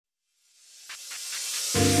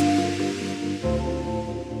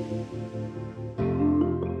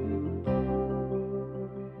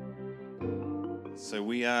So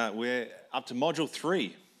we're up to module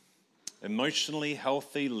 3, emotionally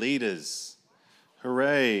healthy leaders.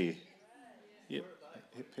 Hooray! Yep.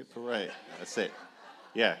 Hip hip hooray! That's it.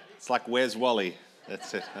 Yeah, it's like Where's Wally?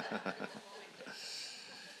 That's it.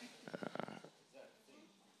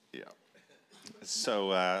 Yeah.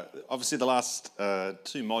 So obviously the last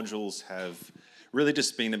 2 modules have really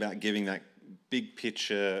just been about giving that big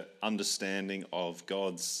picture understanding of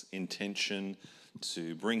God's intention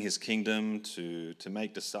to bring his kingdom, to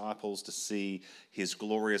make disciples, to see his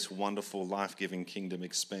glorious, wonderful, life-giving kingdom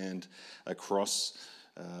expand across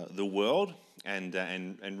the world, and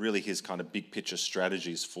really his kind of big picture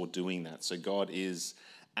strategies for doing that. So God is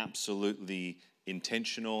absolutely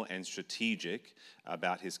intentional and strategic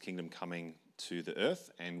about his kingdom coming to the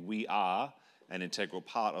earth, and we are an integral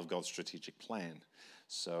part of God's strategic plan.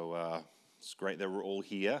 So it's great that we're all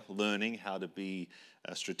here learning how to be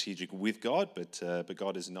strategic with God, but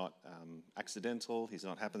God is not accidental. He's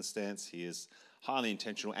not happenstance. He is highly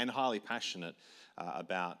intentional and highly passionate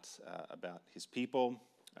about his people,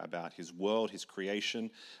 about his world, his creation,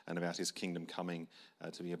 and about his kingdom coming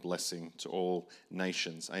to be a blessing to all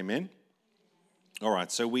nations. Amen? All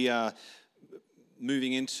right, so we are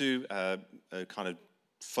moving into a kind of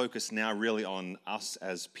focus now really on us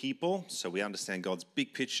as people. So we understand God's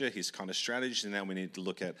big picture, his kind of strategy, and now we need to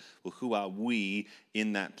look at, well, who are we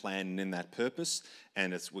in that plan and in that purpose?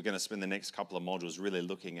 And we're going to spend the next couple of modules really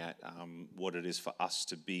looking at what it is for us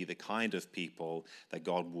to be the kind of people that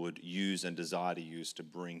God would use and desire to use to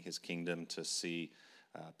bring his kingdom, to see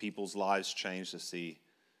people's lives change, to see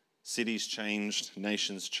cities changed,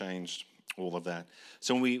 nations changed, all of that.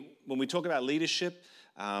 So when we talk about leadership,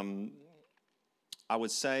 I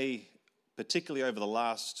would say, particularly over the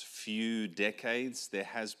last few decades, there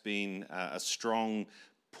has been a strong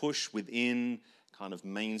push within kind of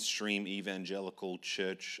mainstream evangelical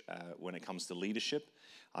church when it comes to leadership.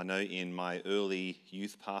 I know in my early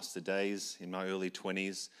youth pastor days, in my early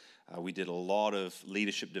 20s, we did a lot of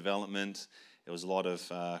leadership development. There was a lot of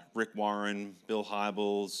Rick Warren, Bill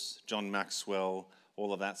Hybels, John Maxwell,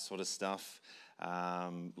 all of that sort of stuff.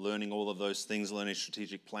 Learning all of those things, learning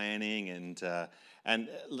strategic planning, and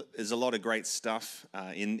there's a lot of great stuff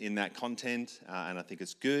in that content, and I think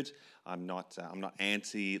it's good. I'm not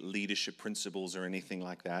anti-leadership principles or anything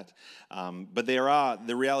like that, but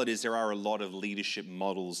the reality is there are a lot of leadership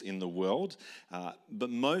models in the world, but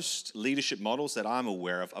most leadership models that I'm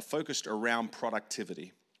aware of are focused around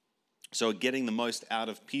productivity. So getting the most out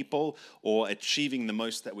of people or achieving the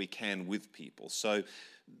most that we can with people. So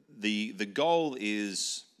the goal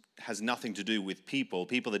has nothing to do with people.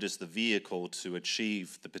 People are just the vehicle to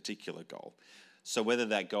achieve the particular goal. So whether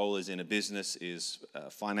that goal is in a business is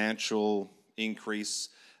financial increase,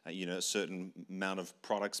 a certain amount of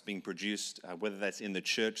products being produced, whether that's in the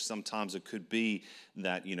church, sometimes it could be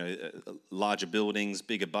that, larger buildings,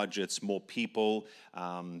 bigger budgets, more people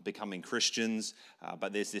becoming Christians.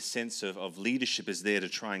 But there's this sense of leadership is there to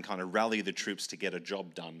try and kind of rally the troops to get a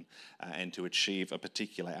job done and to achieve a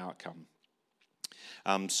particular outcome.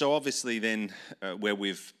 So obviously then where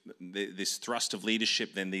we've this thrust of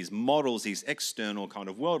leadership, then these models, these external kind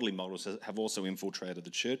of worldly models have also infiltrated the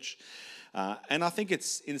church. And I think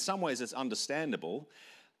in some ways it's understandable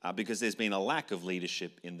because there's been a lack of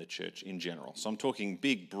leadership in the church in general. So I'm talking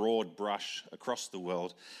big, broad brush across the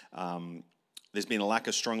world. There's been a lack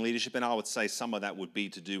of strong leadership, and I would say some of that would be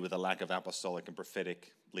to do with a lack of apostolic and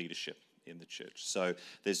prophetic leadership in the church. So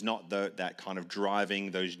there's not that kind of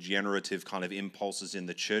driving, those generative kind of impulses in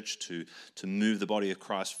the church to move the body of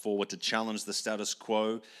Christ forward, to challenge the status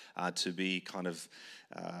quo, to be kind of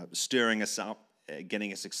stirring us up,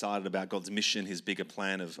 getting us excited about God's mission, his bigger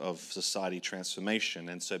plan of society transformation.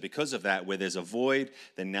 And so because of that, where there's a void,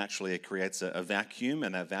 then naturally it creates a vacuum,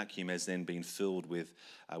 and that vacuum has then been filled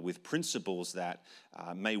with principles that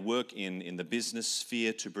may work in the business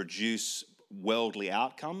sphere to produce worldly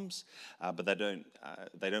outcomes, but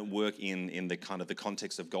they don't work in the kind of the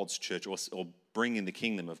context of God's church or bring in the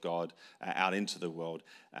kingdom of God out into the world.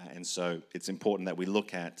 And so it's important that we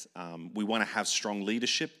look at, we want to have strong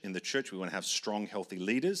leadership in the church. We want to have strong, healthy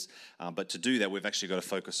leaders. But to do that, we've actually got to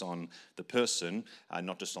focus on the person,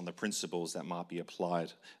 not just on the principles that might be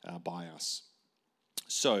applied by us.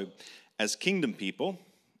 So as kingdom people,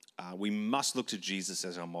 we must look to Jesus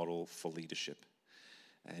as our model for leadership.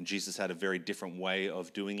 And Jesus had a very different way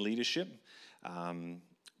of doing leadership,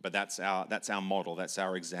 but that's our model, that's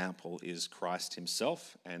our example, is Christ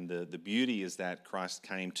himself. And the beauty is that Christ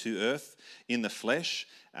came to earth in the flesh,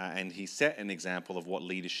 and he set an example of what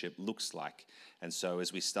leadership looks like. And so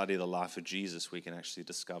as we study the life of Jesus, we can actually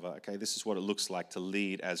discover, okay, this is what it looks like to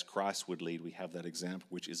lead as Christ would lead. We have that example,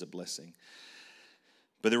 which is a blessing.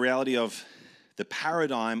 But the reality of the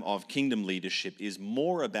paradigm of kingdom leadership is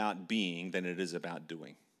more about being than it is about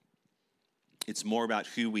doing. It's more about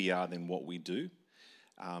who we are than what we do.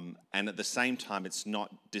 And at the same time, it's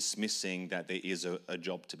not dismissing that there is a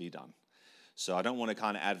job to be done. So I don't want to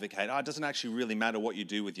kind of advocate, it doesn't actually really matter what you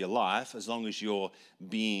do with your life as long as you're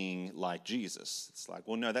being like Jesus. It's like,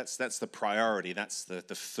 well, no, that's the priority. That's the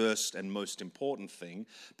first and most important thing,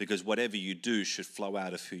 because whatever you do should flow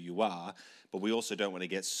out of who you are. But we also don't want to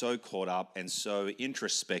get so caught up and so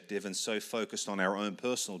introspective and so focused on our own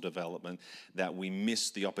personal development that we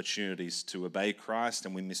miss the opportunities to obey Christ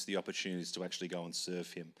and we miss the opportunities to actually go and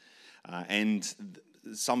serve him.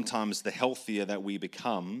 Sometimes the healthier that we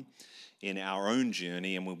become in our own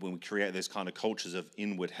journey, and when we create those kind of cultures of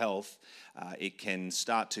inward health, it can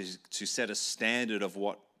start to set a standard of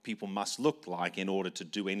what people must look like in order to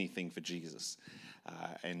do anything for Jesus.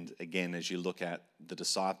 And again, as you look at the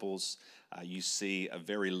disciples, you see a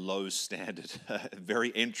very low standard,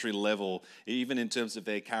 very entry level, even in terms of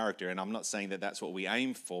their character. And I'm not saying that that's what we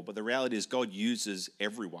aim for, but the reality is God uses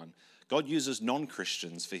everyone. God uses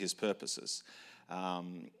non-Christians for his purposes.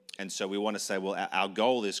 And so we want to say, well, our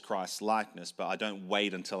goal is Christ's likeness, but I don't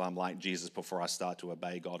wait until I'm like Jesus before I start to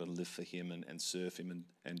obey God and live for him and serve him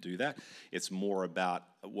and do that. It's more about,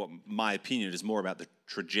 what my opinion is more about the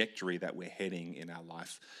trajectory that we're heading in our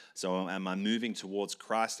life. So am I moving towards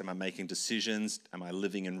Christ? Am I making decisions? Am I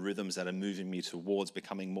living in rhythms that are moving me towards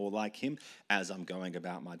becoming more like him as I'm going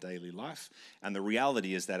about my daily life? And the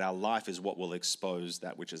reality is that our life is what will expose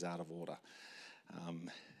that which is out of order.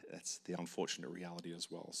 That's the unfortunate reality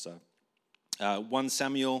as well. So 1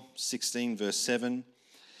 Samuel 16 verse 7,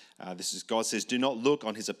 this is God says, "Do not look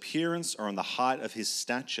on his appearance or on the height of his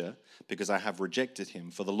stature, because I have rejected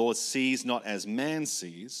him. For the Lord sees not as man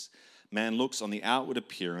sees. Man looks on the outward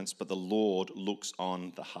appearance, but the Lord looks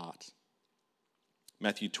on the heart."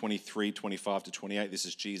 Matthew 23, 25 to 28, this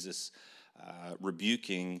is Jesus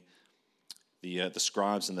rebuking the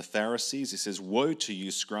scribes and the Pharisees. He says, "Woe to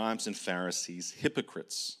you, scribes and Pharisees,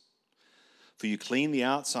 hypocrites! For you clean the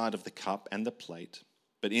outside of the cup and the plate,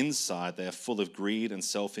 but inside they are full of greed and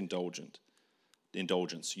self-indulgence.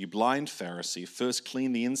 You blind Pharisee, first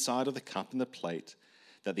clean the inside of the cup and the plate,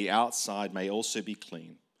 that the outside may also be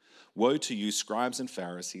clean. Woe to you, scribes and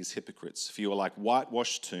Pharisees, hypocrites! For you are like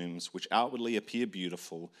whitewashed tombs, which outwardly appear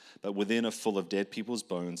beautiful, but within are full of dead people's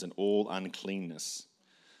bones and all uncleanness.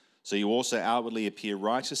 So you also outwardly appear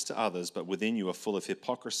righteous to others, but within you are full of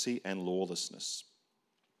hypocrisy and lawlessness."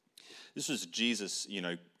 This was Jesus,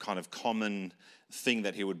 kind of common thing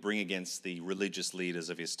that he would bring against the religious leaders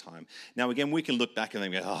of his time. Now, again, we can look back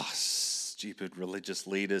and go, stupid religious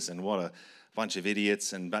leaders and what a bunch of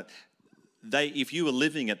idiots. But if you were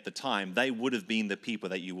living at the time, they would have been the people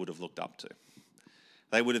that you would have looked up to.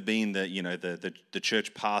 They would have been the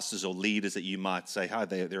church pastors or leaders that you might say,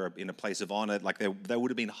 they're in a place of honor. Like they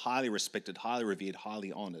would have been highly respected, highly revered,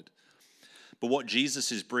 highly honored. But what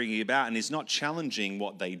Jesus is bringing about, and he's not challenging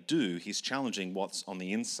what they do, he's challenging what's on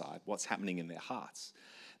the inside, what's happening in their hearts.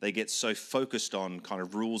 They get so focused on kind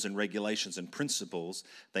of rules and regulations and principles,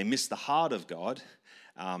 they miss the heart of God.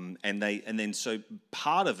 So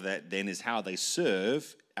part of that then is how they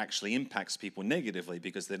serve actually impacts people negatively,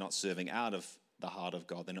 because they're not serving out of the heart of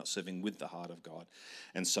God. They're not serving with the heart of God.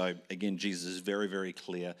 And so, again, Jesus is very, very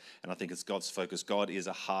clear, and I think it's God's focus. God is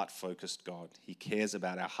a heart-focused God. He cares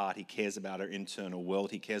about our heart. He cares about our internal world.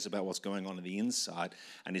 He cares about what's going on the inside,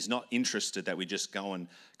 and he's not interested that we just go and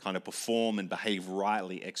kind of perform and behave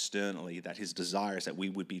rightly externally, that his desire is that we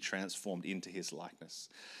would be transformed into his likeness.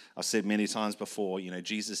 I've said many times before,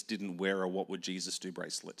 Jesus didn't wear a "what would Jesus do"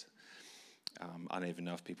 bracelet. I don't even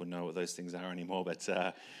know if people know what those things are anymore, but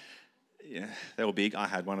they were big. I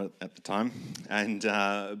had one at the time.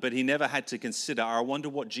 But he never had to consider, I wonder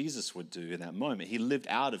what Jesus would do in that moment. He lived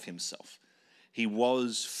out of himself. He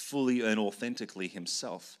was fully and authentically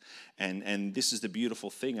himself. And this is the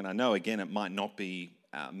beautiful thing. And I know, again, it might not be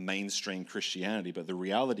mainstream Christianity, but the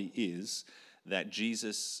reality is that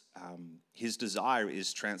Jesus, his desire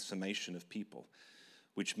is transformation of people,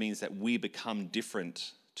 which means that we become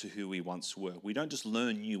different to who we once were. We don't just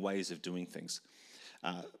learn new ways of doing things.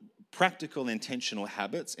 Practical, intentional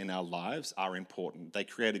habits in our lives are important. They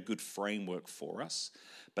create a good framework for us,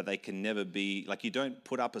 but they can never be, like, you don't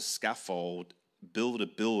put up a scaffold, build a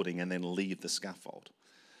building, and then leave the scaffold.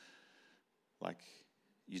 Like,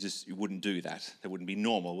 you wouldn't do that. That wouldn't be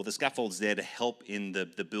normal. Well, the scaffold's there to help in the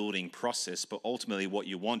building process, but ultimately what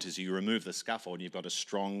you want is you remove the scaffold and you've got a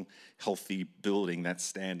strong, healthy building that's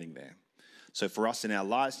standing there. So for us in our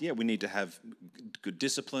lives, we need to have good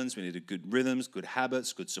disciplines, we need good rhythms, good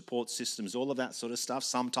habits, good support systems, all of that sort of stuff.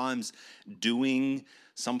 Sometimes doing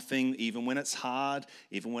something, even when it's hard,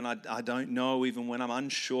 even when I don't know, even when I'm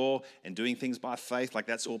unsure, and doing things by faith, like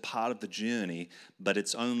that's all part of the journey, but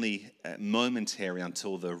it's only momentary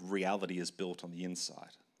until the reality is built on the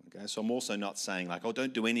inside. Okay, so I'm also not saying like, oh,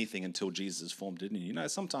 don't do anything until Jesus is formed in you. You know,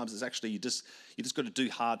 sometimes it's actually you just got to do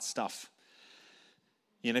hard stuff.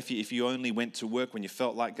 You know, if you only went to work when you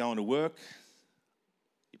felt like going to work,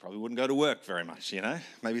 you probably wouldn't go to work very much, you know.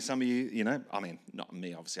 Maybe some of you, I mean, not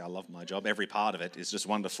me, obviously. I love my job. Every part of it is just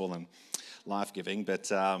wonderful and life-giving.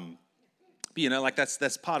 But you know, like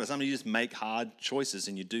that's part of it. Some of you just make hard choices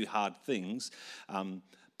and you do hard things.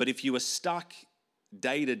 But if you were stuck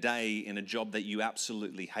day to day in a job that you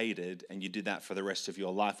absolutely hated and you did that for the rest of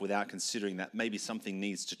your life without considering that maybe something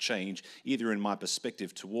needs to change, either in my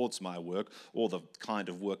perspective towards my work or the kind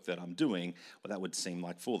of work that I'm doing, well, that would seem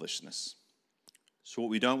like foolishness. So what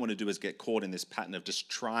we don't want to do is get caught in this pattern of just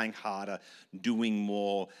trying harder, doing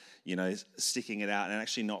more, you know, sticking it out and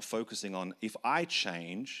actually not focusing on if I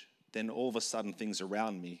change, then all of a sudden things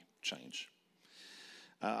around me change.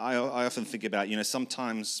 I often think about, you know,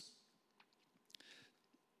 sometimes...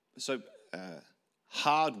 So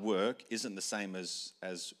hard work isn't the same as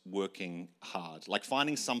working hard. Like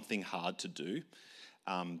finding something hard to do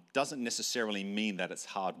doesn't necessarily mean that it's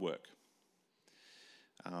hard work.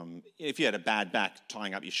 If you had a bad back,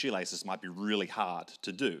 tying up your shoelaces might be really hard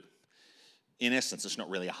to do. In essence, it's not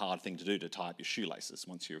really a hard thing to do to tie up your shoelaces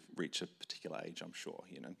once you reach a particular age, I'm sure,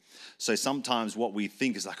 you know. So sometimes what we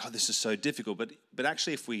think is like, oh, this is so difficult. But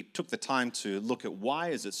actually, if we took the time to look at why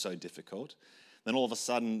is it so difficult, then all of a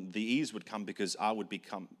sudden the ease would come because I would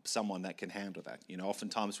become someone that can handle that. You know,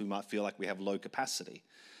 oftentimes we might feel like we have low capacity.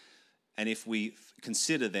 And if we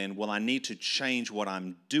consider then, well, I need to change what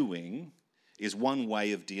I'm doing is one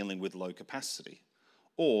way of dealing with low capacity.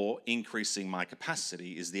 Or increasing my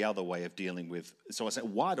capacity is the other way of dealing with. So I say,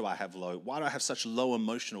 why do I have such low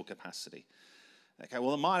emotional capacity? Okay,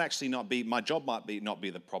 well, it might actually not be, my job might not be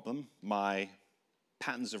the problem. My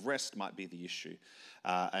patterns of rest might be the issue.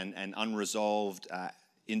 And unresolved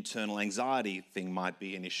internal anxiety thing might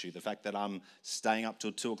be an issue. The fact that I'm staying up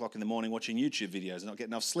till 2 o'clock in the morning watching YouTube videos and not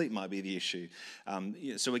getting enough sleep might be the issue.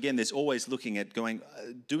 So again, there's always looking at doing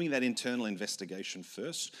that internal investigation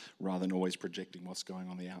first rather than always projecting what's going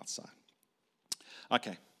on the outside.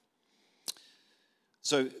 Okay.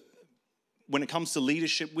 So when it comes to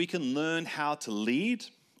leadership, we can learn how to lead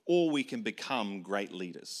or we can become great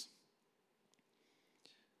leaders.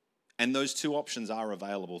 And those two options are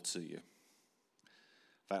available to you.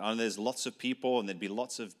 I know there's lots of people, and there'd be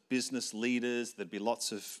lots of business leaders, there'd be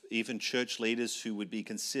lots of even church leaders who would be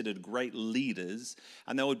considered great leaders,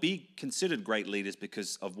 and they would be considered great leaders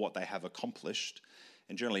because of what they have accomplished.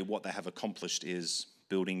 And generally what they have accomplished is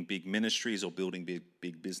building big ministries or building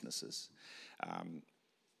big businesses.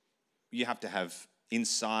 You have to have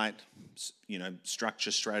insight, you know,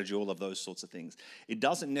 structure, strategy, all of those sorts of things. It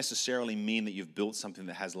doesn't necessarily mean that you've built something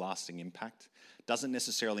that has lasting impact. It doesn't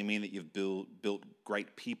necessarily mean that you've built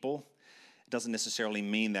great people. It doesn't necessarily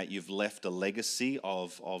mean that you've left a legacy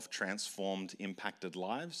of transformed, impacted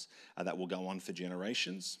lives that will go on for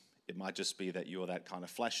generations. It might just be that you're that kind of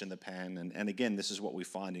flash in the pan. And again, this is what we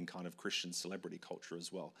find in kind of Christian celebrity culture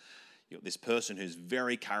as well. You know, this person who's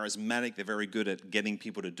very charismatic, they're very good at getting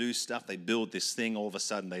people to do stuff. They build this thing, all of a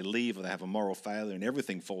sudden they leave or they have a moral failure and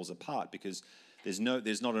everything falls apart because there's not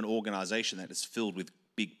an organization that is filled with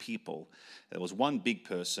big people. There was one big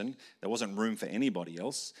person. There wasn't room for anybody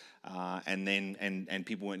else, and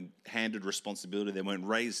people weren't handed responsibility. They weren't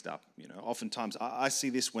raised up. You know, oftentimes I see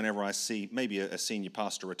this whenever I see maybe a senior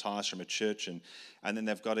pastor retires from a church, and then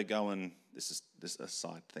they've got to go and this is a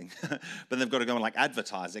side thing, but they've got to go and like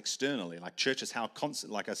advertise externally, like churches. How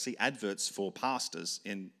constant? Like I see adverts for pastors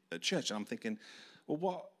in a church, and I'm thinking,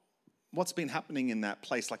 well, what's been happening in that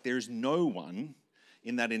place? Like there is no one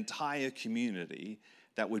in that entire community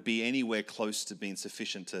that would be anywhere close to being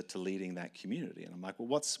sufficient to leading that community. And I'm like, well,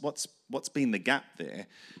 what's been the gap there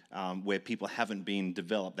where people haven't been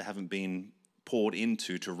developed, they haven't been poured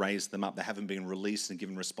into to raise them up, they haven't been released and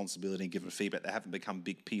given responsibility and given feedback, they haven't become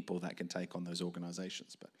big people that can take on those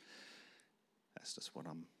organizations. But that's just what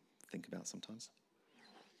I'm thinking about sometimes.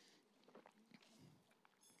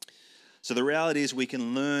 So the reality is we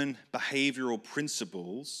can learn behavioral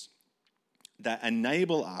principles that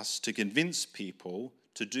enable us to convince people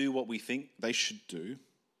to do what we think they should do,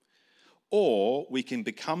 or we can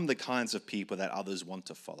become the kinds of people that others want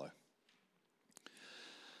to follow.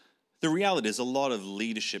 The reality is a lot of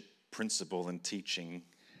leadership principle and teaching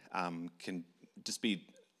can just be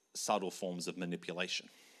subtle forms of manipulation.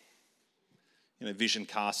 Vision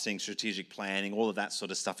casting, strategic planning, all of that sort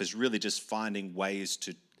of stuff is really just finding ways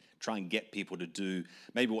to try and get people to do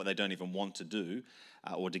maybe what they don't even want to do,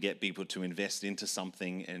 or to get people to invest into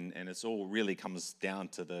something, and it's all really comes down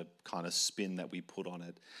to the kind of spin that we put on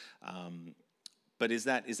it. But is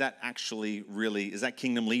that actually really, is that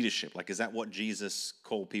kingdom leadership? Like, is that what Jesus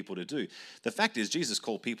called people to do? The fact is, Jesus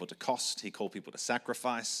called people to cost. He called people to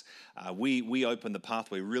sacrifice. We opened the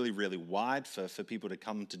pathway really, really wide for people to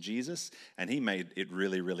come to Jesus, and he made it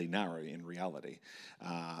really, really narrow in reality.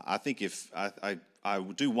 I think I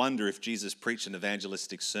do wonder if Jesus preached an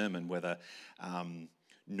evangelistic sermon, whether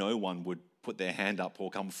no one would put their hand up or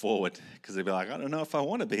come forward, because they'd be like, I don't know if I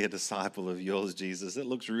want to be a disciple of yours, Jesus. It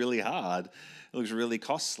looks really hard. It looks really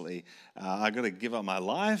costly. I got to give up my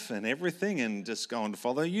life and everything and just go and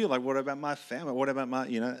follow you. Like, what about my family? What about my,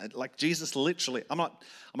 like Jesus literally, I'm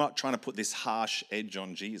not trying to put this harsh edge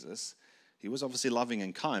on Jesus. He was obviously loving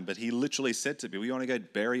and kind, but he literally said to me, well, you want to go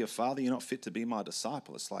bury your father? You're not fit to be my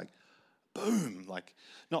disciple. It's like, boom, like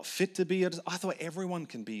not fit to be I thought anyone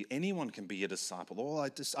can be a disciple. Or I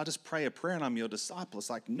just pray a prayer and I'm your disciple. It's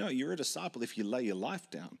like, no, you're a disciple if you lay your life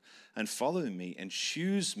down and follow me and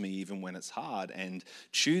choose me even when it's hard, and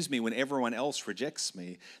choose me when everyone else rejects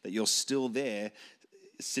me, that you're still there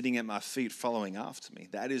sitting at my feet following after me.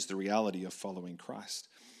 That is the reality of following Christ.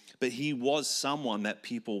 But he was someone that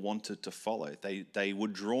people wanted to follow. They were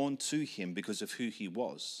drawn to him because of who he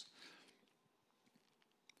was.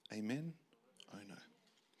 Amen? Oh no.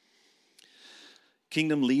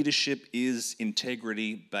 Kingdom leadership is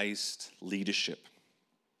integrity-based leadership.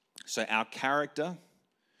 So our character,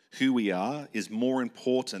 who we are, is more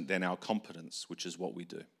important than our competence, which is what we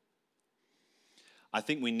do. I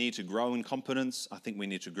think we need to grow in competence. I think we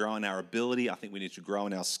need to grow in our ability. I think we need to grow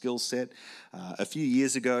in our skill set. A few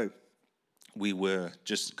years ago, we were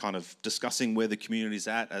just kind of discussing where the community's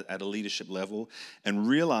at a leadership level, and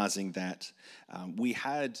realizing that we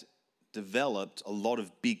had developed a lot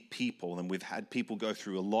of big people, and we've had people go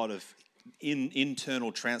through a lot of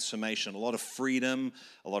internal transformation, a lot of freedom,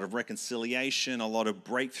 a lot of reconciliation, a lot of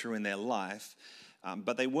breakthrough in their life,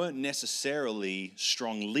 but they weren't necessarily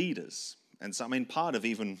strong leaders. And so, part of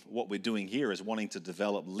even what we're doing here is wanting to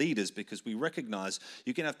develop leaders, because we recognize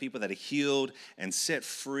you can have people that are healed and set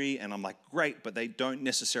free, and I'm like, great, but they don't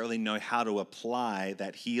necessarily know how to apply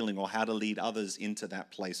that healing or how to lead others into that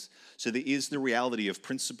place. So there is the reality of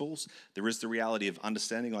principles. There is the reality of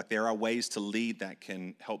understanding, like there are ways to lead that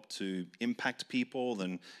can help to impact people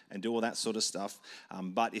and do all that sort of stuff.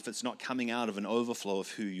 But if it's not coming out of an overflow of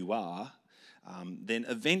who you are, then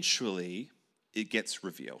eventually it gets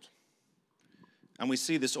revealed. And we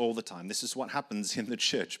see this all the time. This is what happens in the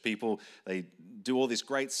church. People, they do all this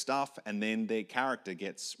great stuff, and then their character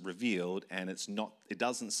gets revealed, and it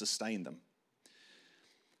doesn't sustain them.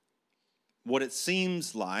 What it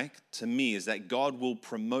seems like to me is that God will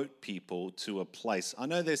promote people to a place. I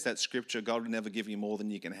know there's that scripture, God will never give you more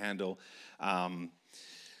than you can handle. I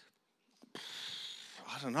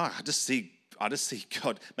don't know, I just see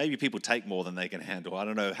God, maybe people take more than they can handle. I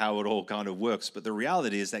don't know how it all kind of works, but the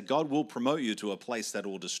reality is that God will promote you to a place that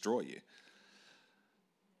will destroy you.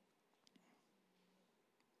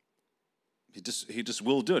 He just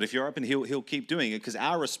will do it. If you're open, he'll keep doing it, because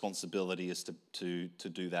our responsibility is to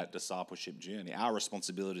do that discipleship journey. Our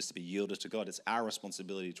responsibility is to be yielded to God. It's our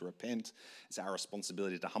responsibility to repent. It's our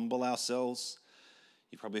responsibility to humble ourselves.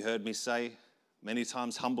 You probably heard me say many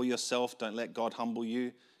times, humble yourself. Don't let God humble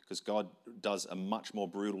you, because God does a much more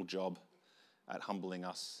brutal job at humbling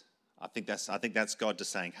us. I think that's God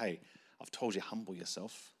just saying, hey, I've told you, humble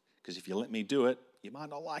yourself, because if you let me do it, you might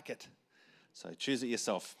not like it. So choose it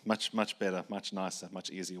yourself. Much, much better, much nicer, much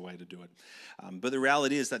easier way to do it. But the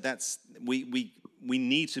reality is that we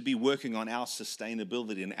need to be working on our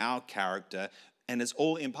sustainability and our character. And it's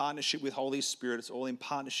all in partnership with Holy Spirit. It's all in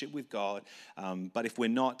partnership with God. But if we're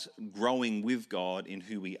not growing with God in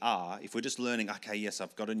who we are, if we're just learning, okay, yes,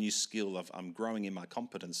 I've got a new skill, I'm growing in my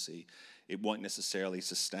competency, it won't necessarily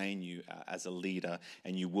sustain you as a leader,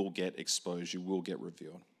 and you will get exposed, you will get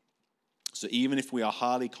revealed. So even if we are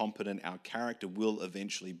highly competent, our character will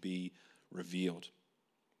eventually be revealed.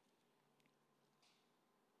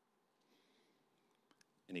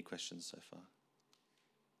 Any questions so far?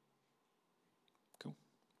 Cool.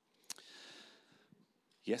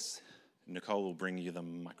 Yes, Nicole will bring you the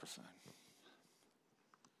microphone.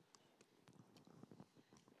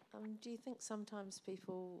 Do you think sometimes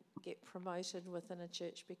people get promoted within a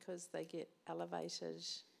church because they get elevated,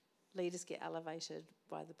 leaders get elevated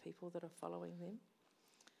by the people that are following them?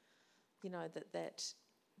 You know,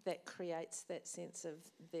 that creates that sense of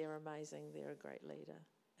they're amazing, they're a great leader.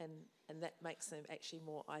 and that makes them actually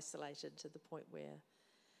more isolated to the point where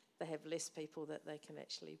they have less people that they can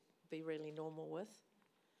actually be really normal with.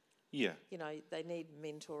 Yeah. You know, they need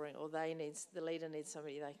mentoring, or the leader needs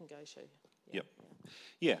somebody they can go to. Yep.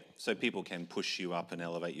 Yeah, so people can push you up and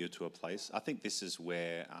elevate you to a place. I think this is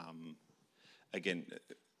where, again,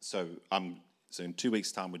 so in 2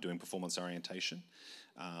 weeks' time we're doing performance orientation,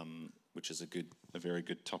 which is a very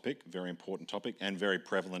good topic, very important topic, and very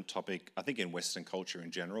prevalent topic, I think, in Western culture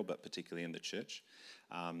in general, but particularly in the church.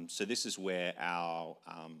 So this is where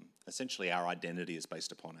essentially our identity is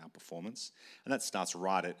based upon our performance, and that starts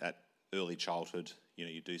right at early childhood. You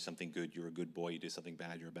know, you do something good, you're a good boy. You do something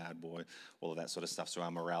bad, you're a bad boy. All of that sort of stuff. So our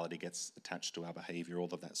morality gets attached to our behavior, all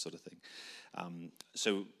of that sort of thing.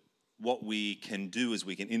 So what we can do is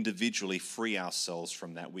we can individually free ourselves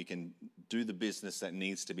from that. We can do the business that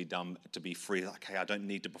needs to be done to be free. Like, hey, I don't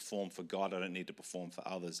need to perform for God. I don't need to perform for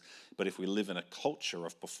others. But if we live in a culture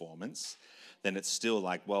of performance, then it's still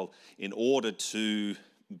like, well, in order to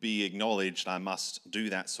be acknowledged, I must do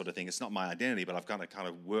that sort of thing. It's not my identity, but I've got to kind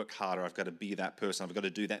of work harder. I've got to be that person. I've got to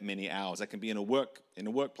do that many hours. That can be in a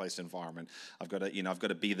workplace environment. I've got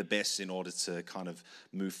to be the best in order to kind of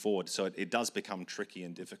move forward. So it does become tricky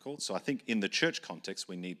and difficult. So I think in the church context,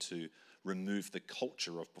 we need to remove the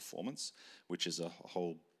culture of performance, which is a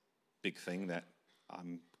whole big thing that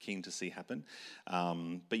I'm keen to see happen.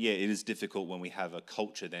 But yeah, it is difficult when we have a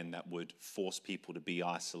culture then that would force people to be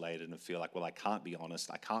isolated and feel like, well, I can't be honest,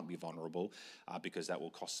 I can't be vulnerable because that will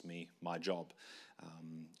cost me my job.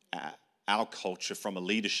 Our culture from a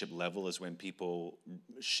leadership level is when people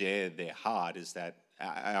share their heart is that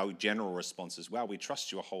our general response is, wow, we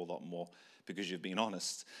trust you a whole lot more because you've been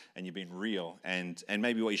honest and you've been real. And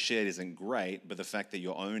maybe what you shared isn't great, but the fact that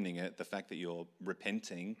you're owning it, the fact that you're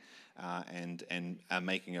repenting and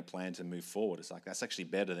making a plan to move forward, it's like that's actually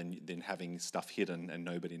better than having stuff hidden and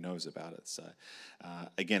nobody knows about it. So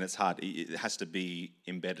again, it's hard. It has to be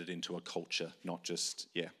embedded into a culture, not just,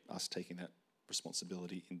 us taking that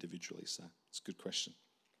responsibility individually. So it's a good question.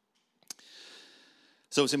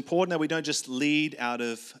 So it's important that we don't just lead out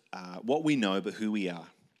of what we know, but who we are.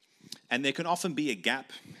 And there can often be a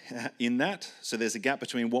gap in that. So there's a gap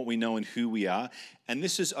between what we know and who we are. And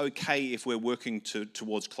this is okay if we're working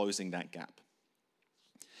towards closing that gap.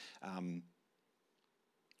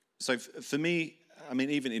 So for me, I mean,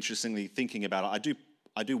 even interestingly thinking about it,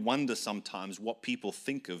 I do wonder sometimes what people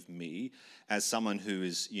think of me as someone who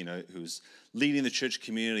is, who's leading the church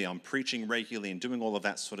community. I'm preaching regularly and doing all of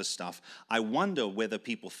that sort of stuff. I wonder whether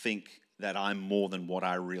people think that I'm more than what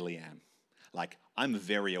I really am. Like, I'm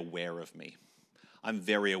very aware of me. I'm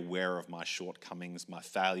very aware of my shortcomings, my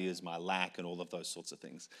failures, my lack, and all of those sorts of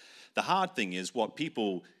things. The hard thing is what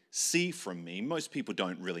people see from me. Most people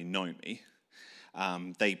don't really know me.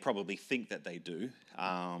 They probably think that they do,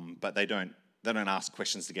 but they don't ask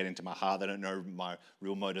questions to get into my heart. They don't know my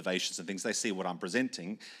real motivations and things. They see what I'm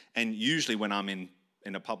presenting. And usually when I'm in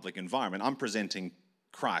a public environment, I'm presenting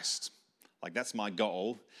Christ. Like, that's my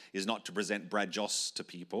goal, is not to present Brad Joss to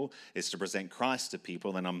people, it's to present Christ to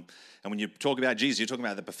people. And when you talk about Jesus, you're talking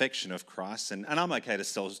about the perfection of Christ. And I'm okay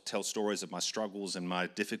to tell stories of my struggles and my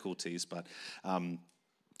difficulties, but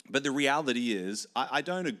the reality is, I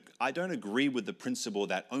don't agree with the principle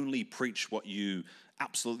that only preach what you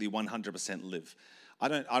absolutely 100% live. I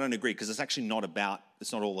don't agree, because it's actually not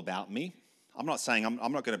all about me. I'm not saying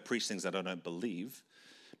I'm not going to preach things that I don't believe.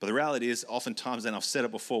 But the reality is, oftentimes, and I've said it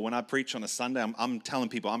before, when I preach on a Sunday, I'm telling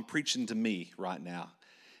people, I'm preaching to me right now.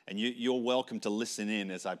 And you're welcome to listen in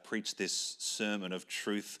as I preach this sermon of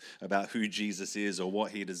truth about who Jesus is or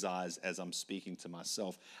what he desires as I'm speaking to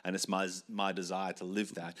myself. And it's my desire to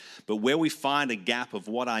live that. But where we find a gap of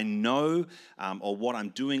what I know or what I'm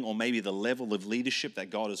doing, or maybe the level of leadership that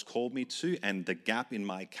God has called me to, and the gap in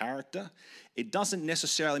my character, it doesn't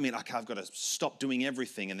necessarily mean, okay, I've got to stop doing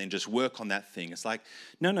everything and then just work on that thing. It's like,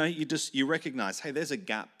 no, you recognize, hey, there's a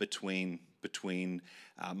gap between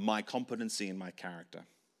my competency and my character.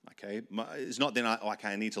 Okay, it's not then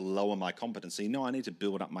I need to lower my competency. No, I need to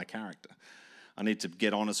build up my character. I need to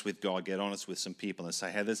get honest with God, get honest with some people, and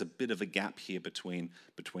say, hey, there's a bit of a gap here between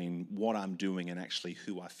what I'm doing and actually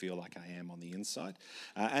who I feel like I am on the inside.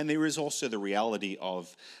 And there is also the reality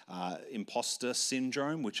of imposter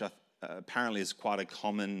syndrome, which apparently is quite a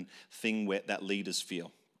common thing that leaders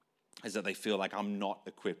feel, is that they feel like I'm not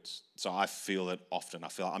equipped. So I feel it often. I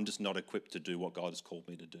feel like I'm just not equipped to do what God has called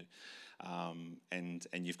me to do.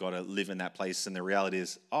 And you've got to live in that place. And the reality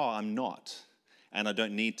is, I'm not. And I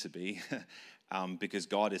don't need to be because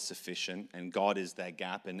God is sufficient and God is that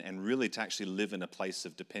gap. And really to actually live in a place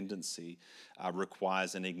of dependency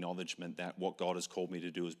requires an acknowledgement that what God has called me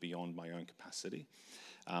to do is beyond my own capacity.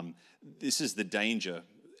 This is the danger.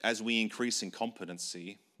 As we increase in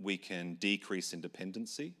competency, we can decrease in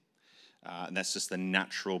dependency. And that's just the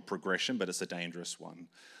natural progression, but it's a dangerous one.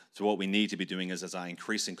 So what we need to be doing is, as I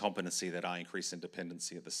increase in competency, that I increase in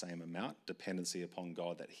dependency at the same amount, dependency upon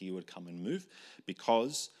God, that he would come and move,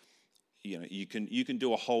 because you can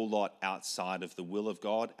do a whole lot outside of the will of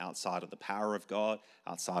God, outside of the power of God,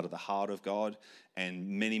 outside of the heart of God, and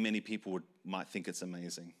many people might think it's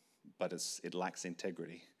amazing, but it lacks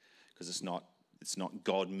integrity because it's not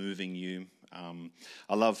God moving you.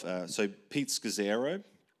 I love so Pete Scazzero.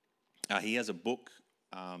 He has a book.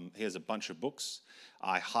 He has a bunch of books.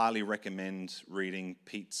 I highly recommend reading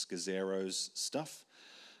Pete Scazzero's stuff.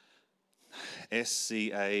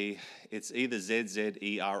 SCA, it's either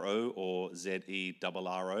ZZERO or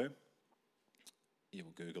ZERRO. You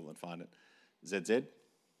will Google and find it. ZZ?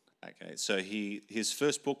 Okay, so his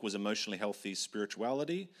first book was Emotionally Healthy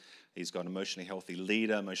Spirituality. He's got Emotionally Healthy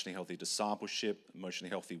Leader, Emotionally Healthy Discipleship, Emotionally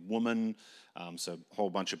Healthy Woman, so a whole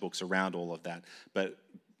bunch of books around all of that. But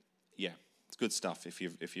yeah, it's good stuff if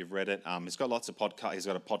you've read it. He's got lots of podcasts. He's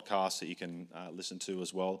got a podcast that you can listen to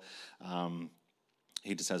as well.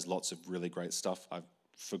 He just has lots of really great stuff. I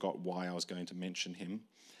forgot why I was going to mention him.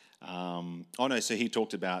 So he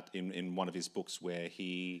talked about in one of his books where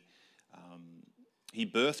he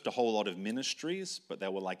birthed a whole lot of ministries, but they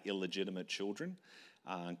were like illegitimate children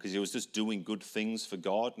because he was just doing good things for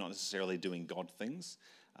God, not necessarily doing God things.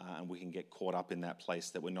 And we can get caught up in that place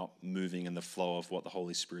that we're not moving in the flow of what the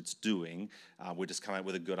Holy Spirit's doing. We just come out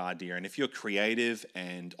with a good idea. And if you're creative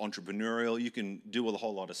and entrepreneurial, you can do a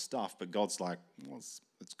whole lot of stuff, but God's like, well,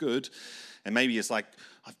 it's good. And maybe it's like,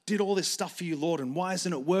 I did all this stuff for you, Lord, and why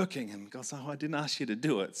isn't it working? And God's like, I didn't ask you to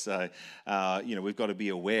do it. So, we've got to be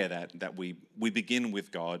aware that we begin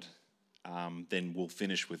with God, then we'll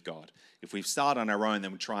finish with God. If we start on our own,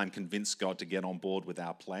 then we try and convince God to get on board with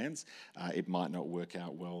our plans, it might not work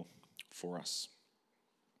out well for us.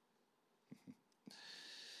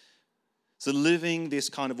 So living this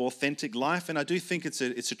kind of authentic life, and I do think it's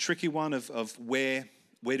a tricky one of where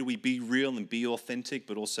do we be real and be authentic,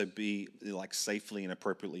 but also be like safely and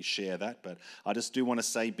appropriately share that. But I just do want to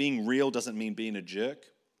say being real doesn't mean being a jerk.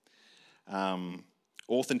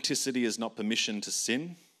 Authenticity is not permission to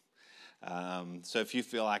sin. So if you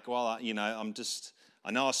feel like, well,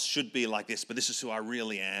 I know I should be like this, but this is who I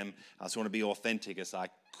really am. I just want to be authentic. It's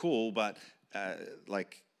like, cool, but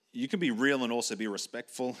you can be real and also be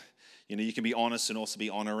respectful. You can be honest and also be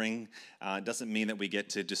honoring. It doesn't mean that we get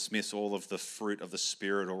to dismiss all of the fruit of the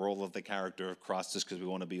Spirit or all of the character of Christ just because we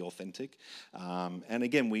want to be authentic. And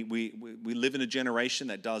again, we live in a generation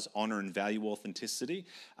that does honor and value authenticity,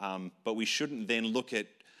 but we shouldn't then look at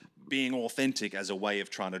being authentic as a way of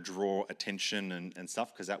trying to draw attention and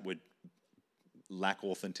stuff, because that would lack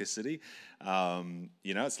authenticity.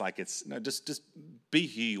 It's like just be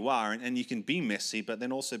who you are, and you can be messy, but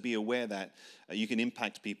then also be aware that you can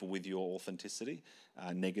impact people with your authenticity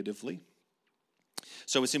negatively.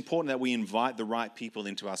 So it's important that we invite the right people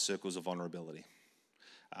into our circles of vulnerability.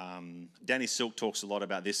 Danny Silk talks a lot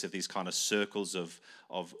about this, of these kind of circles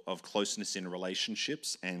of closeness in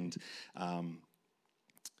relationships, and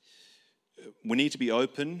we need to be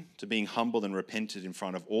open to being humble and repentant in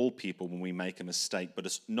front of all people when we make a mistake, but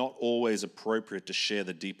it's not always appropriate to share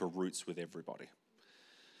the deeper roots with everybody.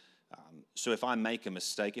 So if I make a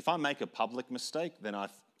mistake, if I make a public mistake, then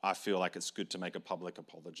I feel like it's good to make a public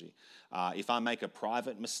apology. If I make a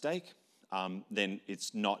private mistake, then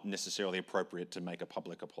it's not necessarily appropriate to make a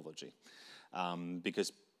public apology,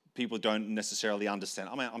 because people don't necessarily understand.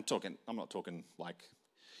 I mean, I'm not talking like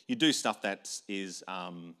you do stuff that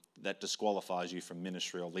that disqualifies you from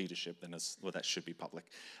ministry or leadership, then that should be public.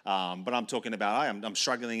 But I'm talking about I'm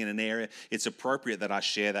struggling in an area. It's appropriate that I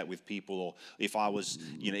share that with people. Or if I was,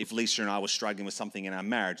 if Lisa and I were struggling with something in our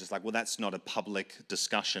marriage, it's like, well, that's not a public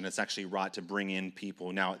discussion. It's actually right to bring in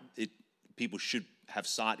people. Now, people should have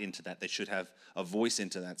sight into that. They should have a voice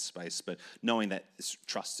into that space, but knowing that it's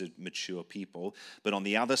trusted, mature people. But on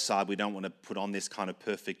the other side, we don't want to put on this kind of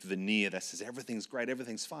perfect veneer that says everything's great,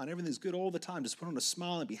 everything's fine, everything's good all the time. Just put on a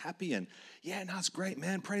smile and be happy, and yeah, no, it's great,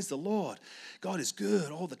 man. Praise the Lord. God is good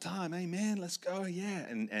all the time. Amen. Let's go. Yeah.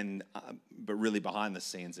 But really behind the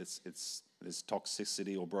scenes, there's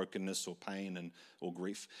toxicity or brokenness or pain or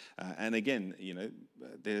grief. And again,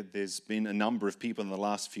 there's been a number of people in the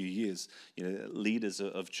last few years, leaders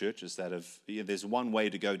of churches that have, there's one way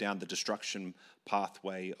to go down the destruction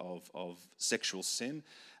pathway of sexual sin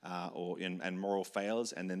and moral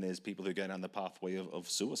failures, and then there's people who go down the pathway of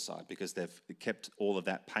suicide because they've kept all of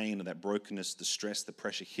that pain and that brokenness, the stress, the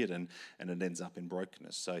pressure hidden, and it ends up in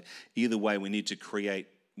brokenness. So either way, we need to create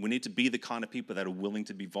we need to be the kind of people that are willing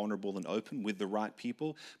to be vulnerable and open with the right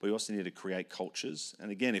people, but we also need to create cultures.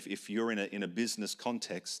 And again, if you're in a business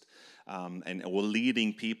context or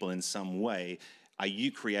leading people in some way, are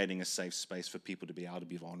you creating a safe space for people to be able to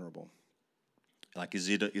be vulnerable? Like, is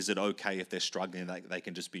it okay if they're struggling, they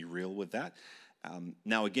can just be real with that?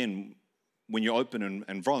 Now, again, when you're open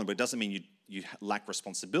and vulnerable, it doesn't mean you lack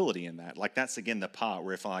responsibility in that. Like, that's again the part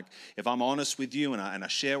where if I'm honest with you and I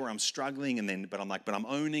share where I'm struggling, but I'm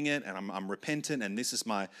owning it and I'm repentant, and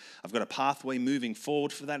I've got a pathway moving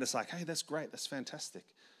forward for that. It's like, hey, that's great, that's fantastic.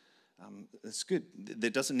 It's good. There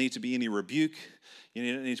doesn't need to be any rebuke.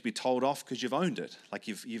 You don't need to be told off because you've owned it. Like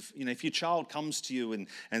if your child comes to you and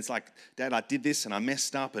it's like, Dad, I did this and I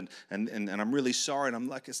messed up and I'm really sorry.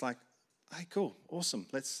 And it's like, hey, cool, awesome.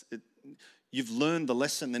 You've learned the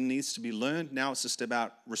lesson that needs to be learned. Now it's just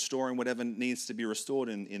about restoring whatever needs to be restored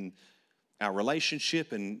in our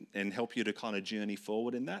relationship and help you to kind of journey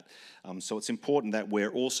forward in that. So it's important that we're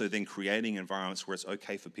also then creating environments where it's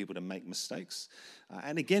okay for people to make mistakes.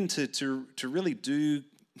 And again, to really do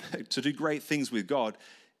great things with God,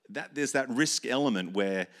 that there's that risk element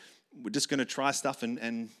where we're just going to try stuff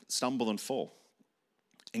and stumble and fall.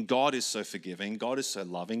 And God is so forgiving, God is so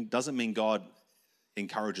loving. Doesn't mean God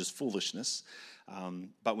encourages foolishness.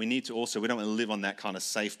 But we don't want to live on that kind of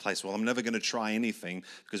safe place. Well, I'm never going to try anything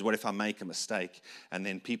because what if I make a mistake and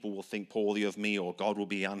then people will think poorly of me or God will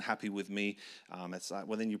be unhappy with me? It's like,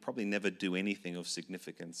 well, then you probably never do anything of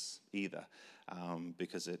significance either,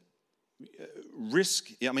 because risk.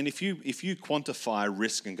 I mean, if you quantify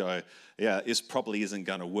risk and go, yeah, this probably isn't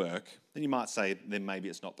going to work, then you might say then maybe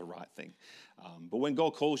it's not the right thing. But when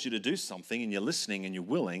God calls you to do something and you're listening and you're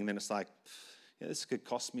willing, then it's like, yeah, this could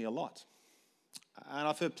cost me a lot. And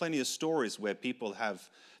I've heard plenty of stories where people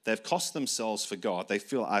they've cost themselves for God. They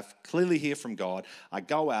feel, I clearly hear from God. I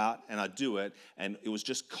go out and I do it, and it was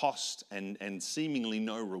just cost and seemingly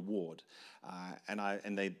no reward.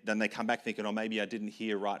 Then they come back thinking, oh, maybe I didn't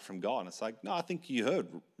hear right from God. And it's like, no, I think you heard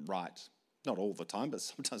right. Not all the time, but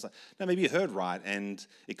sometimes, no, maybe you heard right, and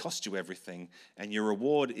it cost you everything, and your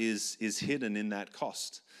reward is hidden in that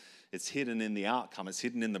cost. It's hidden in the outcome. It's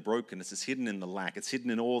hidden in the brokenness. It's hidden in the lack. It's hidden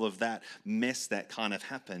in all of that mess that kind of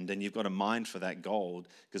happened. And you've got to mine for that gold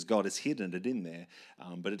because God has hidden it in there.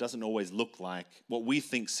 But it doesn't always look like what we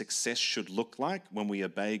think success should look like when we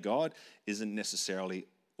obey God isn't necessarily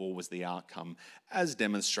always the outcome, as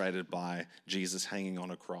demonstrated by Jesus hanging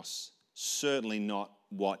on a cross. Certainly not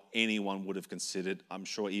what anyone would have considered. I'm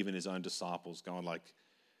sure even his own disciples going like,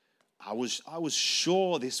 I was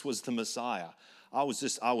sure this was the Messiah. I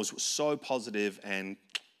was so positive, and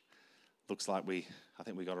looks like I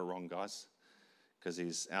think we got it wrong, guys,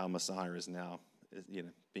 because our Messiah is now,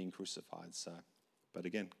 being crucified. So, but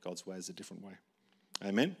again, God's way is a different way.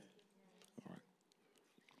 Amen. All right.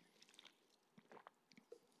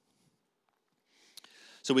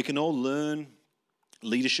 So we can all learn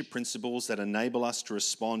leadership principles that enable us to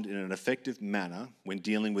respond in an effective manner when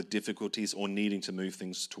dealing with difficulties or needing to move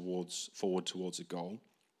things forward towards a goal.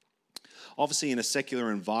 Obviously, in a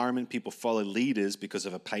secular environment, people follow leaders because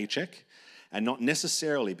of a paycheck and not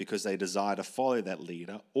necessarily because they desire to follow that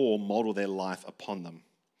leader or model their life upon them.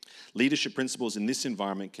 Leadership principles in this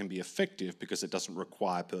environment can be effective because it doesn't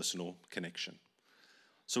require personal connection.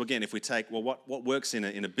 So again, if we take, well, what works in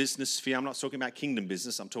a business sphere, I'm not talking about kingdom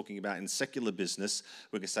business, I'm talking about in secular business,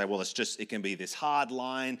 we can say, well, it can be this hard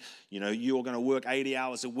line, you're going to work 80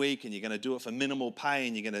 hours a week and you're going to do it for minimal pay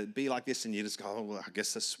and you're going to be like this, and you just go, oh, well, I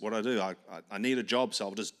guess that's what I do. I need a job, so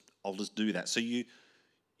I'll just do that. So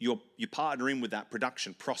you're partnering with that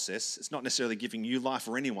production process. It's not necessarily giving you life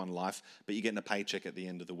or anyone life, but you're getting a paycheck at the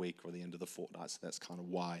end of the week or the end of the fortnight, so that's kind of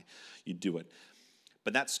why you do it.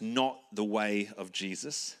 But that's not the way of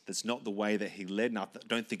Jesus. That's not the way that he led. And I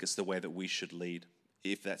don't think it's the way that we should lead.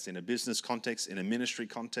 If that's in a business context, in a ministry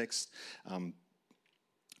context,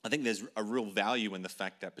 I think there's a real value in the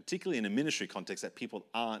fact that, particularly in a ministry context, that people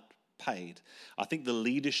aren't paid. I think the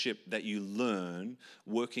leadership that you learn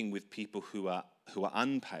working with people who are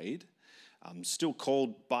unpaid, still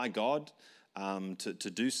called by God to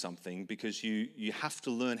do something, because you have to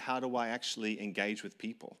learn, how do I actually engage with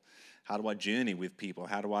people? How do I journey with people?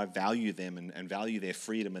 How do I value them and value their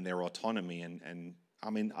freedom and their autonomy? And I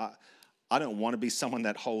mean, I don't want to be someone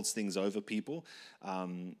that holds things over people,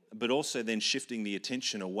 but also then shifting the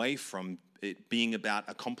attention away from it being about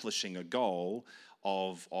accomplishing a goal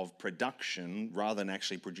of production rather than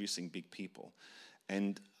actually producing big people.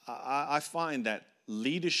 And I find that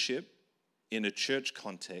leadership in a church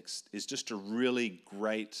context is just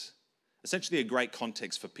essentially a great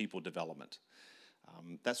context for people development.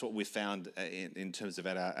 That's what we found in terms of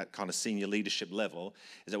at kind of senior leadership level,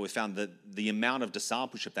 is that we found that the amount of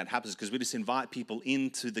discipleship that happens because we just invite people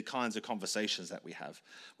into the kinds of conversations that we have.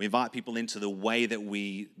 We invite people into the way that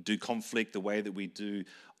we do conflict, the way that we do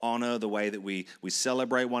honor, the way that we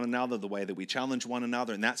celebrate one another, the way that we challenge one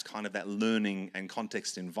another, and that's kind of that learning and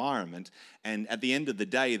context environment. And at the end of the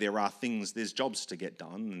day, there's jobs to get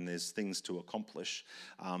done and there's things to accomplish.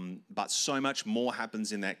 But so much more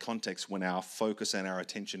happens in that context when our focus and our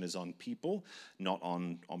attention is on people, not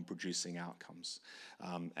on producing outcomes.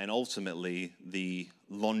 And ultimately, the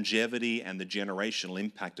longevity and the generational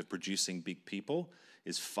impact of producing big people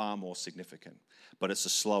is far more significant. But it's a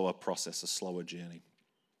slower process, a slower journey.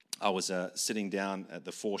 I was sitting down at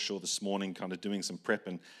the foreshore this morning, kind of doing some prep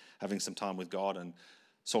and having some time with God, and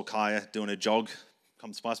saw Kaya doing a jog.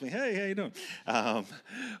 Comes past me, hey, how you doing?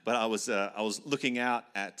 But I was looking out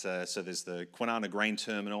at, so there's the Kwinana grain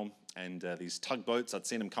terminal, and these tugboats. I'd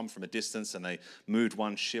seen them come from a distance, and they moved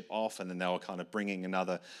one ship off, and then they were kind of bringing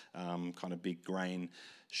another kind of big grain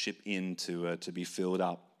ship in to be filled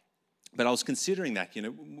up. But I was considering that,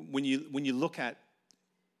 when you look at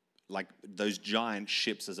like those giant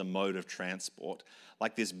ships as a mode of transport,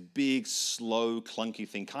 like this big, slow, clunky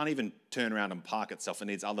thing can't even turn around and park itself. It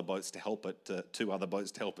needs other boats to help it, two other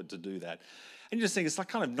boats to help it to do that. And you just think it's like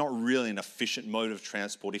kind of not really an efficient mode of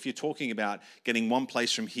transport. If you're talking about getting one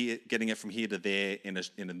place from here, getting it from here to there in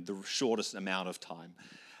the shortest amount of time,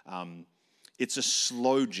 it's a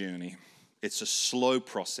slow journey. It's a slow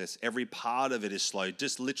process. Every part of it is slow.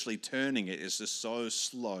 Just literally turning it is just so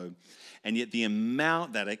slow. And yet the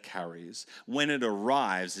amount that it carries when it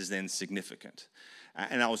arrives is then significant.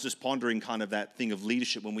 And I was just pondering kind of that thing of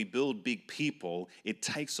leadership. When we build big people, it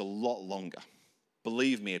takes a lot longer.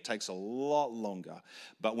 Believe me, it takes a lot longer.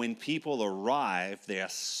 But when people arrive, they are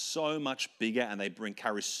so much bigger and they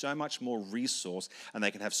carry so much more resource, and they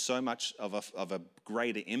can have so much of a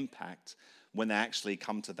greater impact when they actually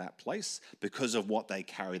come to that place because of what they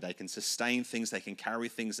carry. They can sustain things, they can carry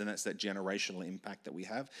things, and that's that generational impact that we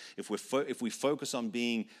have. If we focus on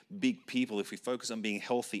being big people, if we focus on being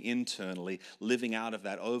healthy internally, living out of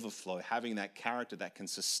that overflow, having that character that can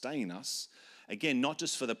sustain us, again, not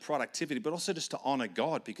just for the productivity, but also just to honor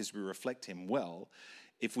God because we reflect Him well.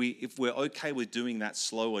 If we're okay with doing that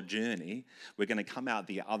slower journey, we're going to come out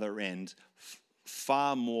the other end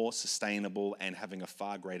far more sustainable and having a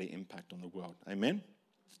far greater impact on the world. Amen?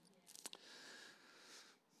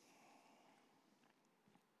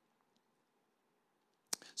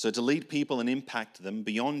 So to lead people and impact them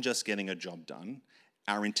beyond just getting a job done,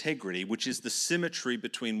 our integrity, which is the symmetry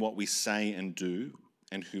between what we say and do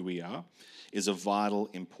and who we are, is of vital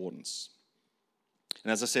importance.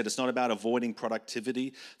 And as I said, it's not about avoiding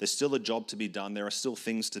productivity. There's still a job to be done. There are still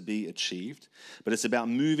things to be achieved. But it's about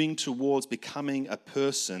moving towards becoming a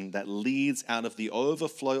person that leads out of the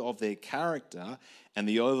overflow of their character and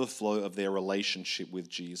the overflow of their relationship with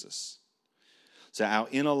Jesus. So our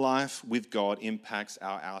inner life with God impacts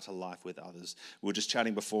our outer life with others. We were just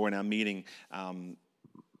chatting before in our meeting.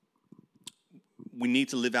 We need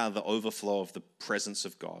to live out of the overflow of the presence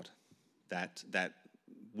of God, that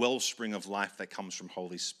wellspring of life that comes from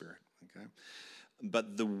Holy Spirit. Okay,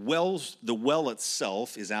 but the well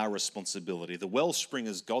itself is our responsibility. The wellspring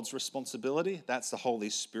is God's responsibility. That's the Holy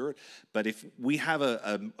Spirit. But if we have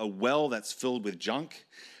a well that's filled with junk,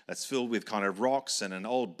 that's filled with kind of rocks and an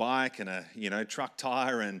old bike and a truck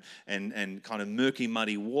tire and kind of murky,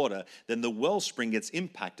 muddy water, then the wellspring gets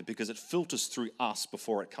impacted because it filters through us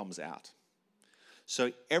before it comes out.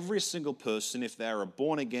 So every single person, if they're a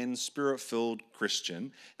born-again, Spirit-filled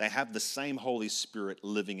Christian, they have the same Holy Spirit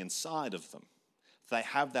living inside of them. They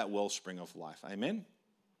have that wellspring of life. Amen?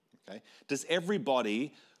 Okay. Does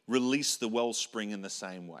everybody release the wellspring in the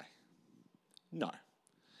same way? No.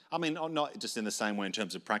 I mean, not just in the same way in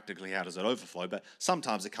terms of practically how does it overflow, but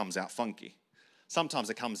sometimes it comes out funky. Sometimes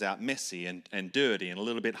it comes out messy and dirty and a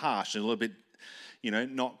little bit harsh and a little bit,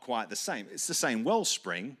 not quite the same. It's the same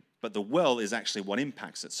wellspring, but the well is actually what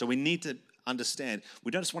impacts it. So we need to understand,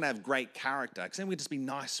 we don't just want to have great character, because then we just be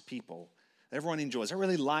nice people that everyone enjoys. I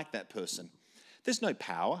really like that person. There's no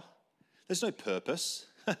power. There's no purpose.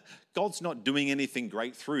 God's not doing anything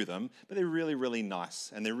great through them, but they're really, really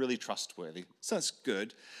nice and they're really trustworthy. So that's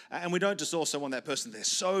good. And we don't just also want that person, they're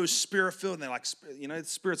so Spirit-filled and they're like, the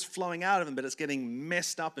Spirit's flowing out of them, but it's getting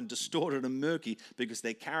messed up and distorted and murky because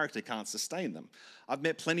their character can't sustain them. I've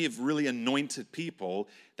met plenty of really anointed people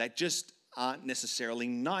that just aren't necessarily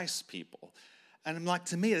nice people. And I'm like,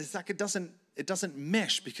 to me, it's like it doesn't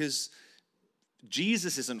mesh because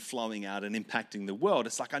Jesus isn't flowing out and impacting the world.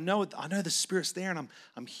 It's like, I know the Spirit's there, and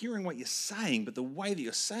I'm hearing what you're saying, but the way that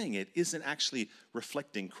you're saying it isn't actually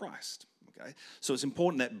reflecting Christ. Okay? So it's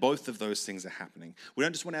important that both of those things are happening. We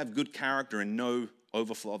don't just want to have good character and no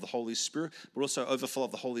overflow of the Holy Spirit, but also overflow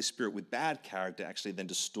of the Holy Spirit with bad character actually then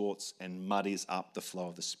distorts and muddies up the flow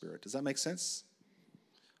of the Spirit. Does that make sense?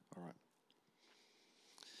 All right.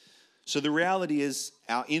 So the reality is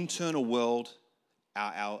our internal world,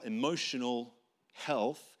 our emotional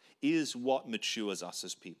health is what matures us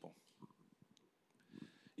as people.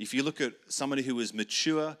 If you look at somebody who is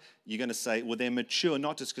mature, you're going to say, well, they're mature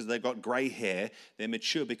not just because they've got grey hair. They're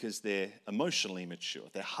mature because they're emotionally mature.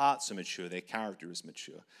 Their hearts are mature. Their character is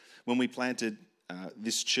mature. When we planted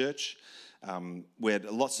this church, we had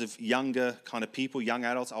lots of younger kind of people, young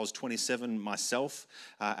adults. I was 27 myself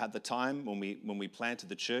at the time when we planted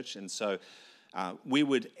the church. And so we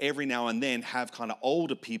would every now and then have kind of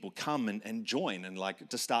older people come and join and like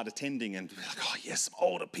to start attending and be like, oh yes, some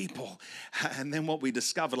older people. And then what we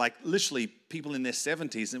discovered, like literally people in their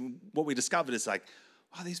 70s, and what we discovered is like,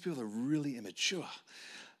 wow, these people are really immature.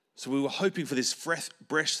 So we were hoping for this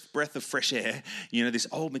breath of fresh air, this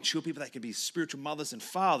old mature people that could be spiritual mothers and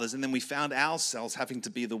fathers. And then we found ourselves having to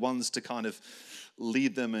be the ones to kind of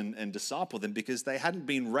lead them and disciple them because they hadn't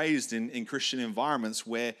been raised in Christian environments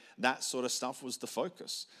where that sort of stuff was the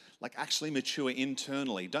focus. Like actually mature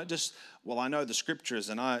internally. Don't just, well, I know the scriptures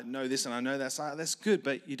and I know this and I know that. So that's good,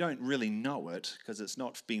 but you don't really know it because it's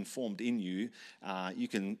not being formed in you. You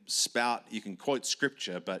can quote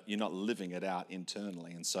scripture, but you're not living it out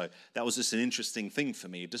internally. And so that was just an interesting thing for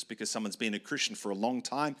me. Just because someone's been a Christian for a long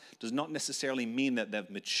time does not necessarily mean that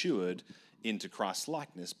they've matured into Christ's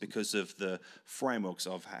likeness because of the frameworks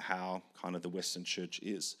of how kind of the Western church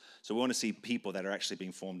is. So we want to see people that are actually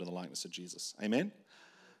being formed in the likeness of Jesus. Amen?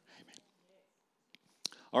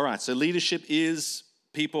 All right, so leadership is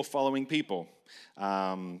people following people.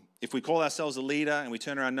 If we call ourselves a leader and we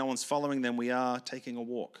turn around and no one's following, then we are taking a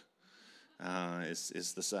walk,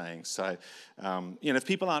 is the saying. So, if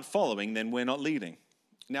people aren't following, then we're not leading.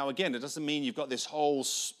 Now, again, it doesn't mean you've got this whole,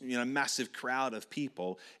 massive crowd of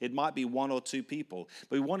people. It might be one or two people.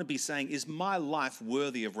 But we want to be saying, is my life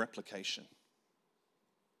worthy of replication?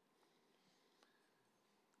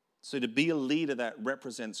 So to be a leader that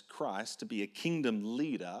represents Christ, to be a kingdom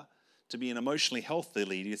leader, to be an emotionally healthy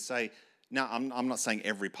leader, you say, now I'm not saying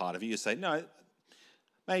every part of you. You say, no,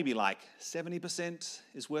 maybe like 70%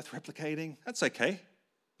 is worth replicating. That's okay.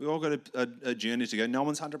 We've all got a journey to go. No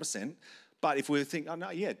one's 100%. But if we think, oh no,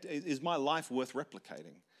 yeah, is my life worth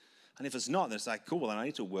replicating? And if it's not, then it's like, cool, then I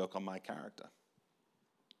need to work on my character.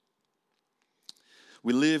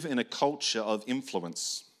 We live in a culture of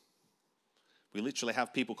influence. We literally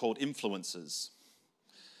have people called influencers.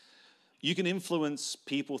 You can influence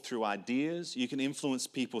people through ideas. You can influence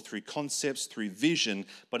people through concepts, through vision,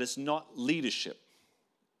 but it's not leadership.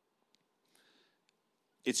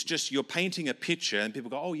 It's just you're painting a picture and people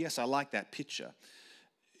go, oh yes, I like that picture.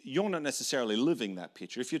 You're not necessarily living that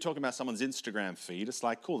picture. If you're talking about someone's Instagram feed, it's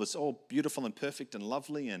like, cool, it's all beautiful and perfect and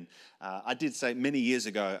lovely. And I did say many years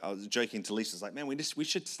ago, I was joking to Lisa, I was like, man, we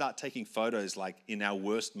should start taking photos like in our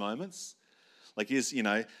worst moments. Like here's,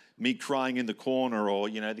 me crying in the corner or,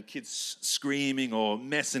 the kids screaming or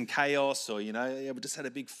mess and chaos or, we just had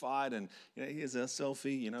a big fight and, here's a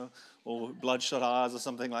selfie, or bloodshot eyes or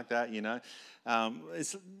something like that,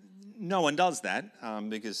 no one does that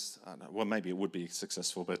because, I don't know, well, maybe it would be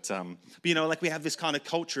successful, but like we have this kind of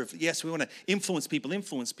culture of, yes, we want to influence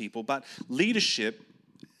people, but leadership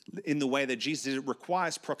in the way that Jesus did it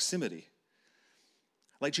requires proximity.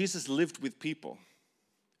 Like Jesus lived with people.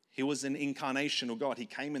 He was an incarnation of God. He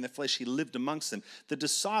came in the flesh. He lived amongst them. The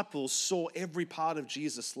disciples saw every part of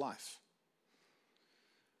Jesus' life.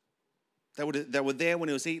 They were there when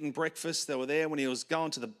he was eating breakfast. They were there when he was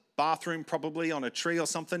going to the bathroom, probably on a tree or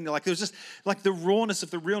something. Like it was just like the rawness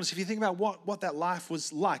of the realness. If you think about what that life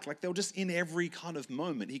was like they were just in every kind of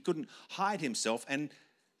moment. He couldn't hide himself, and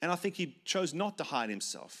I think he chose not to hide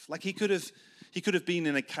himself. Like he could have been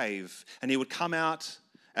in a cave, and he would come out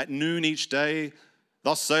at noon each day.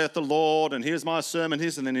 Thus saith the Lord, and here's my sermon,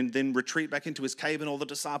 and then retreat back into his cave, and all the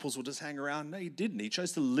disciples will just hang around. No, he didn't. He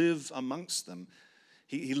chose to live amongst them.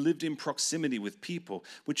 He lived in proximity with people,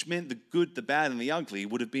 which meant the good, the bad, and the ugly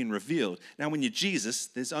would have been revealed. Now, when you're Jesus,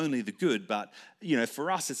 there's only the good, but for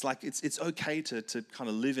us, it's like it's okay to kind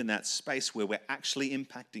of live in that space where we're actually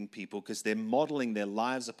impacting people because they're modeling their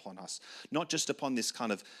lives upon us, not just upon this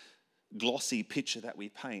kind of glossy picture that we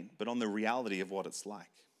paint, but on the reality of what it's like.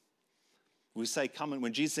 We say,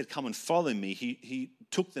 when Jesus said, come and follow me, he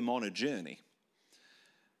took them on a journey.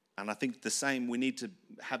 And I think we need to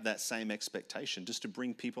have that same expectation, just to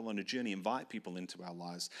bring people on a journey, invite people into our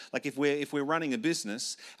lives. Like if we're running a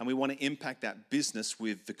business and we want to impact that business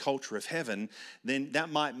with the culture of heaven, then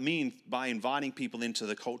that might mean by inviting people into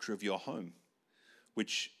the culture of your home,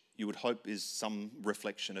 which you would hope is some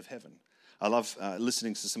reflection of heaven. I love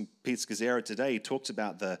listening to some Pete Scazzera today. He talks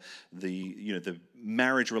about the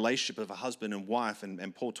marriage relationship of a husband and wife,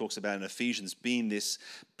 and Paul talks about in Ephesians being this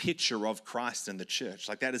picture of Christ and the church.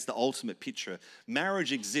 Like that is the ultimate picture.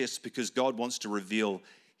 Marriage exists because God wants to reveal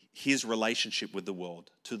his relationship with the world,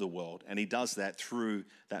 to the world, and he does that through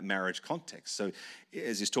that marriage context. So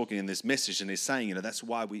as he's talking in this message and he's saying, that's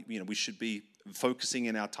why we should be focusing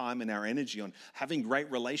in our time and our energy on having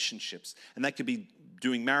great relationships. And that could be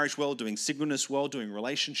doing marriage well, doing singleness well, doing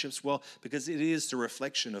relationships well, because it is the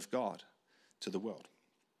reflection of God to the world.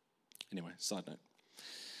 Anyway, side note.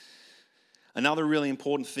 Another really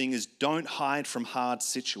important thing is don't hide from hard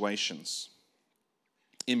situations.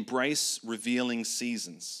 Embrace revealing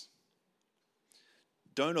seasons.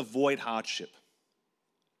 Don't avoid hardship.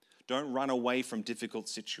 Don't run away from difficult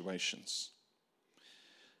situations.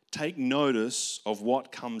 Take notice of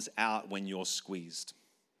what comes out when you're squeezed.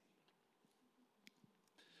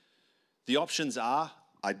 The options are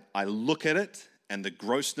I look at it and the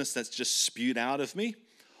grossness that's just spewed out of me,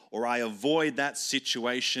 or I avoid that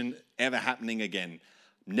situation ever happening again.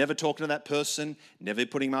 Never talking to that person, never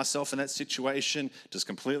putting myself in that situation, just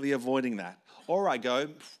completely avoiding that. Or I go,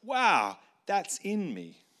 wow, that's in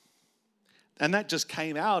me. And that just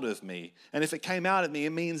came out of me. And if it came out of me,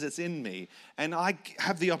 it means it's in me. And I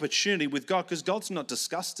have the opportunity with God, because God's not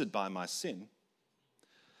disgusted by my sin.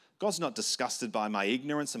 God's not disgusted by my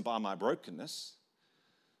ignorance and by my brokenness.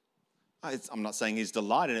 I'm not saying he's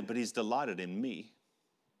delighted in it, but he's delighted in me.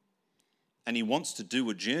 And he wants to do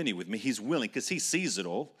a journey with me. He's willing, because he sees it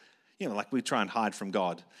all. Like we try and hide from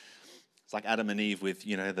God. It's like Adam and Eve with,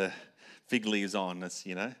 the fig leaves on us,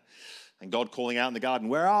 and God calling out in the garden,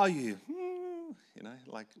 where are you?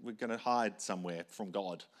 Like we're going to hide somewhere from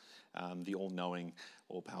God, the all-knowing,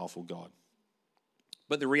 all-powerful God.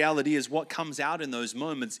 But the reality is what comes out in those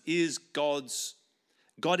moments is God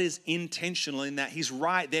is intentional in that he's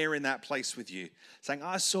right there in that place with you, saying,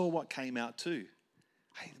 I saw what came out too.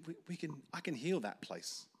 Hey, I can heal that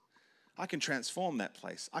place. I can transform that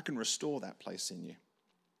place. I can restore that place in you.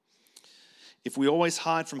 If we always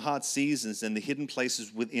hide from hard seasons, then the hidden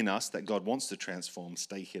places within us that God wants to transform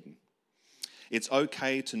stay hidden. It's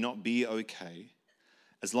okay to not be okay,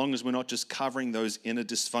 as long as we're not just covering those inner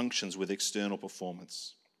dysfunctions with external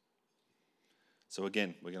performance. So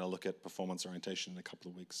again, we're going to look at performance orientation in a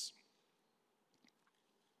couple of weeks.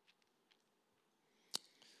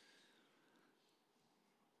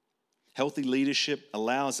 Healthy leadership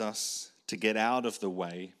allows us to get out of the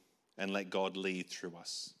way and let God lead through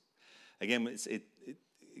us. Again,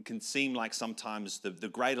 it can seem like sometimes the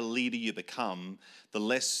greater leader you become, the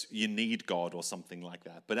less you need God or something like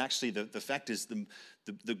that. But actually, the fact is,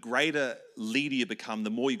 the greater leader you become,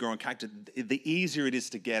 the more you grow in character, the easier it is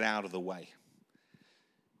to get out of the way.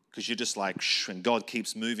 Because you're just like, shh, and God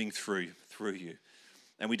keeps moving through you.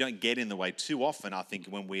 And we don't get in the way too often. I think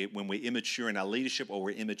when we're immature in our leadership or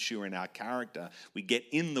we're immature in our character, we get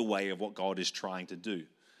in the way of what God is trying to do.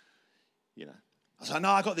 I was like,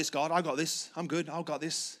 no, I got this, God. I got this. I'm good. I've got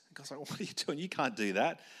this. And God's like, what are you doing? You can't do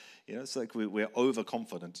that. It's like we're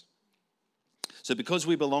overconfident. So because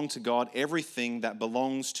we belong to God, everything that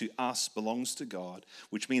belongs to us belongs to God,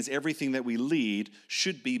 which means everything that we lead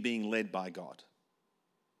should be being led by God.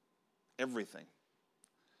 Everything.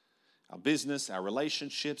 Our business, our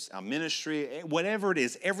relationships, our ministry, whatever it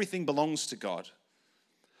is, everything belongs to God.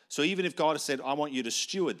 So even if God has said, I want you to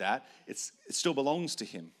steward that, it still belongs to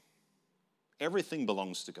him. Everything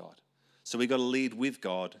belongs to God. So we've got to lead with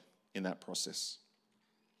God in that process.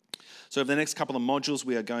 So over the next couple of modules,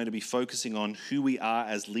 we are going to be focusing on who we are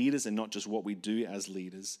as leaders and not just what we do as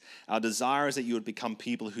leaders. Our desire is that you would become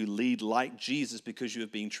people who lead like Jesus because you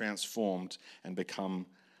have been transformed and become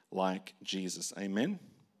like Jesus. Amen?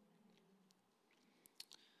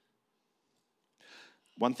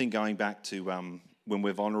 One thing going back to when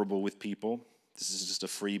we're vulnerable with people, this is just a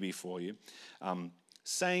freebie for you.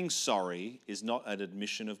 Saying sorry is not an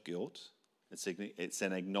admission of guilt. It's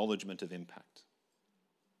an acknowledgement of impact.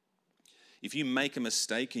 If you make a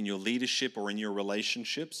mistake in your leadership or in your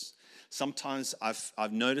relationships, sometimes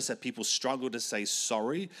I've noticed that people struggle to say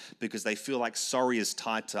sorry because they feel like sorry is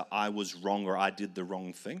tied to I was wrong or I did the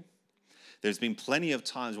wrong thing. There's been plenty of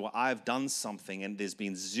times where I've done something and there's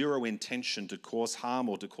been zero intention to cause harm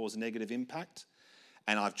or to cause negative impact.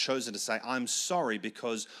 And I've chosen to say, I'm sorry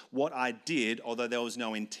because what I did, although there was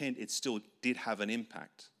no intent, it still did have an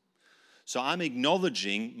impact. So I'm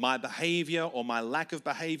acknowledging my behavior or my lack of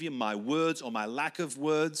behavior, my words or my lack of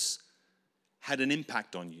words had an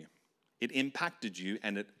impact on you. It impacted you,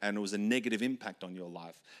 and it was a negative impact on your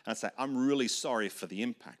life. And I say, I'm really sorry for the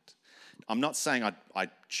impact. I'm not saying I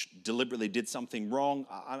deliberately did something wrong.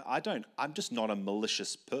 I'm just not a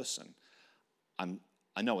malicious person.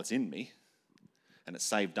 I know it's in me, and it's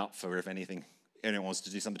saved up for if anyone wants to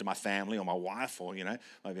do something to my family or my wife or,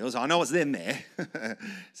 maybe else. I know it's in there.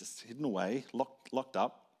 It's just hidden away, locked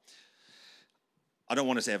up. I don't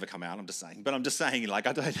want it to ever come out, I'm just saying. But I'm just saying, like,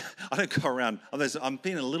 I don't go around. I'm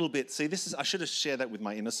being a little bit, I should have shared that with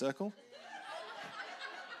my inner circle.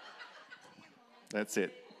 That's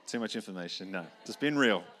it. Too much information. No, just being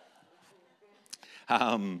real.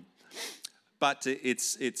 But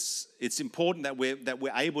it's important that we're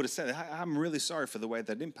able to say, I'm really sorry for the way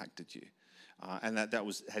that impacted you. And that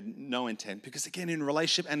had no intent. Because again, in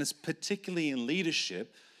relationship, and it's particularly in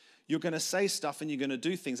leadership, you're going to say stuff and you're going to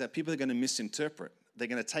do things that people are going to misinterpret. They're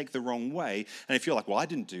going to take the wrong way. And if you're like, well, I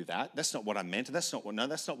didn't do that. That's not what I meant. That's not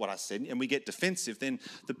what I said. And we get defensive. Then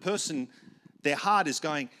the person, their heart is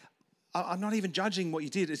going, I'm not even judging what you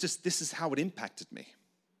did. It's just, this is how it impacted me.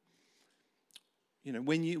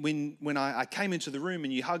 When I came into the room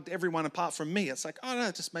and you hugged everyone apart from me, it's like, oh no,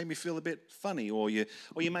 it just made me feel a bit funny. Or you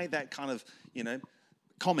made that kind of,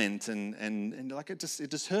 comment and like it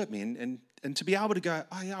just hurt me. And to be able to go,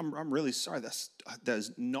 oh yeah, I'm really sorry. That's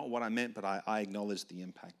not what I meant, but I acknowledge the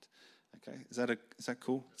impact. Okay, is that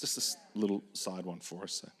cool? Just a little side one for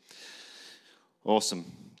us. So. Awesome.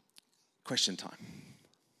 Question time.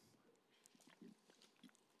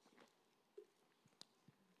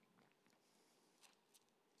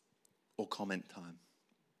 Or comment time.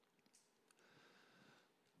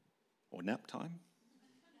 Or nap time.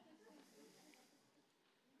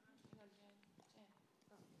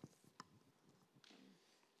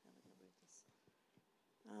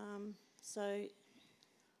 So,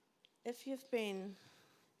 if you've been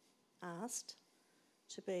asked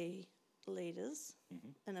to be leaders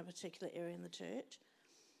in a particular area in the church,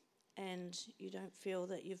 and you don't feel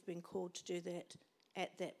that you've been called to do that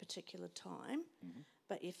at that particular time,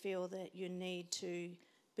 but you feel that you need to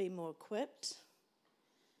be more equipped,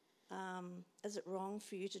 is it wrong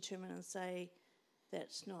for you to turn around and say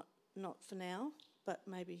that's not for now, but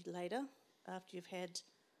maybe later after you've had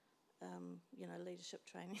leadership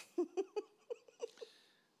training?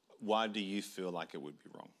 Why do you feel like it would be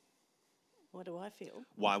wrong? What do I feel?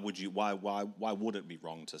 Why would it be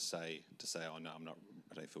wrong to say, oh no,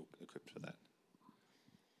 I don't feel equipped for that?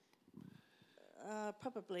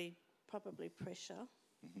 Probably pressure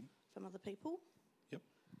from other people. Yep.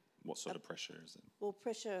 What sort of pressure is it? Well,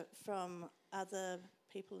 pressure from other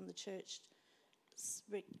people in the church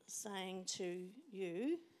saying to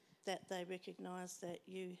you that they recognise that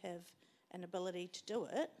you have an ability to do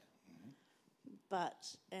it,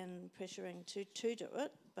 and pressuring to do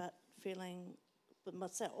it, but feeling with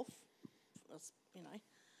myself,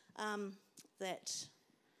 that,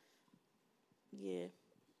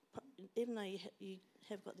 even though you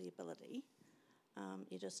have got the ability,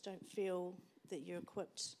 you just don't feel that you're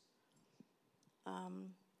equipped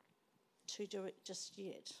to do it just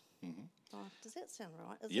yet. Oh, does that sound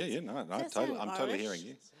right? I'm totally hearing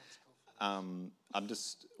you. I'm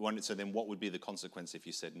just wondering, so then what would be the consequence if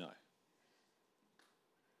you said no?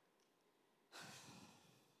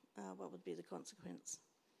 What would be the consequence?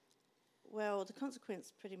 Well, the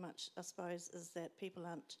consequence pretty much, I suppose, is that people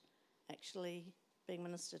aren't actually being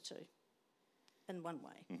ministered to in one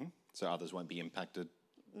way. So others won't be impacted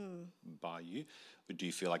by you? But do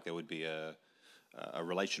you feel like there would be a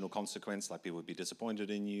relational consequence, like people would be disappointed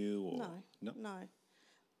in you? Or No.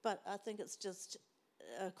 But I think it's just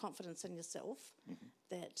a confidence in yourself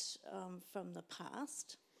that from the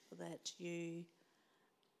past that you,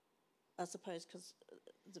 I suppose, because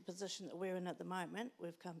the position that we're in at the moment,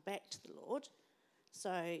 we've come back to the Lord.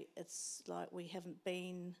 So it's like we haven't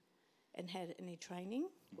been and had any training,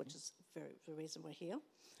 which is the reason we're here.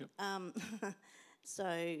 Yep.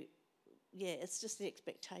 So, it's just the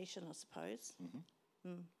expectation, I suppose.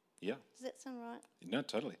 Yeah. Does that sound right? No,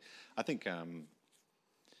 totally. I think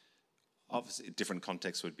obviously different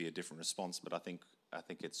contexts would be a different response, but I think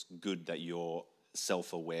it's good that you're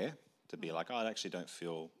self-aware to be like, I actually don't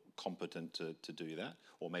feel competent to do that,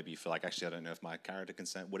 or maybe you feel like, actually I don't know if my character can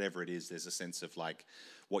say, whatever it is, there's a sense of like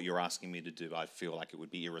what you're asking me to do, I feel like it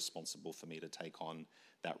would be irresponsible for me to take on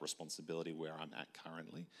that responsibility where I'm at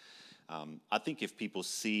currently. I think if people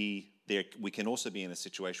see we can also be in a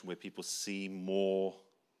situation where people see more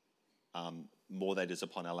that is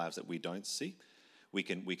upon our lives that we don't see. We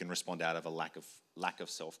can respond out of a lack of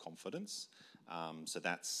self-confidence. So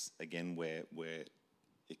that's again where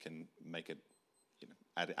it can make it,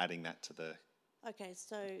 adding that to the. Okay,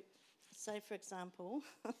 so say for example,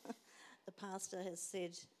 the pastor has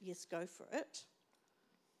said, yes, go for it,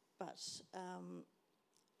 but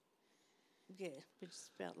we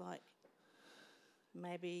just felt like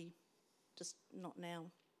maybe just not now.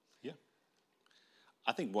 Yeah.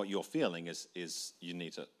 I think what you're feeling is you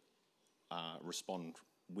need to respond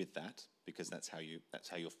with that, because that's how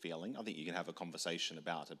you're feeling. I think you can have a conversation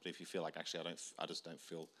about it, but if you feel like actually I just don't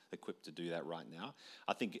feel equipped to do that right now,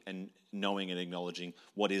 I think, and knowing and acknowledging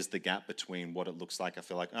what is the gap between what it looks like, I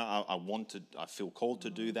feel like I feel called to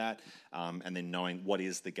do that, and then knowing what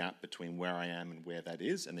is the gap between where I am and where that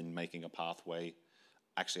is, and then making a pathway.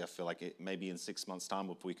 Actually, I feel like maybe in 6 months' time,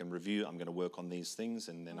 if we can review, I'm going to work on these things,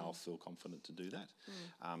 and then I'll feel confident to do that.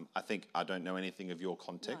 I think I don't know anything of your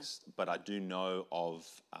context, but I do know of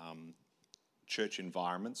church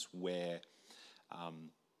environments where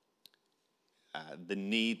the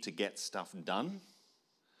need to get stuff done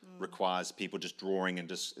requires people just drawing and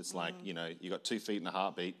just, it's like, you got 2 feet and a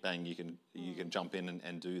heartbeat, bang, you can jump in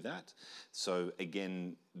and do that. So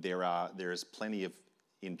again, there is plenty of,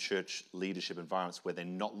 in church leadership environments where they're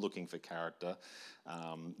not looking for character,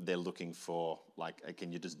 they're looking for, like,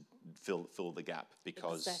 can you just fill the gap?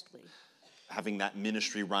 Because Exactly. having that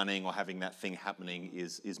ministry running or having that thing happening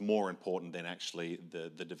is more important than actually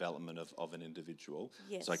the development of an individual.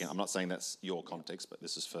 Yes. So again, I'm not saying that's your context, but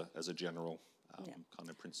this is as a general kind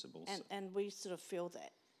of principle. And we sort of feel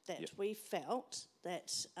that we felt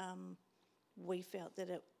that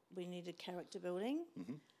we needed character building.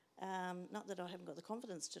 Not that I haven't got the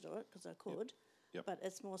confidence to do it, because I could, Yep. but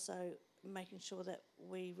it's more so making sure that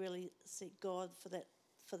we really seek God for that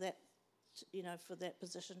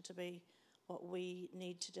position to be what we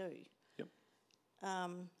need to do. Yep.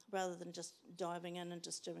 Rather than just diving in and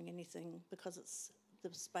just doing anything because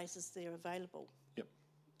the space is there available. Yep.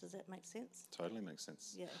 Does that make sense? Totally makes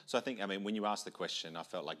sense. Yeah. So I think, when you asked the question, I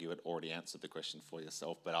felt like you had already answered the question for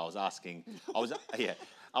yourself, but I was asking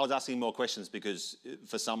more questions because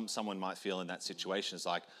for someone might feel in that situation, it's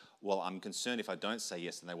like, well, I'm concerned if I don't say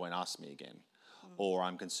yes, then they won't ask me again. Or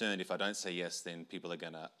I'm concerned if I don't say yes, then people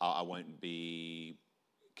are I won't be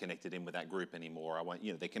connected in with that group anymore. I won't,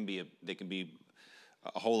 there can be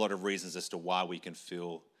a whole lot of reasons as to why we can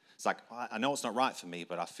feel. It's like, I know it's not right for me,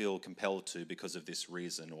 but I feel compelled to because of this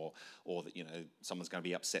reason, or that, someone's going to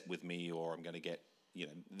be upset with me, or I'm going to get,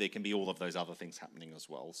 there can be all of those other things happening as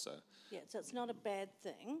well. So So it's not a bad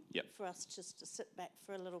thing Yep. for us just to sit back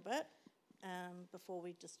for a little bit before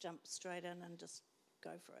we just jump straight in and just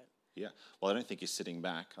go for it. yeah, well, I don't think you're sitting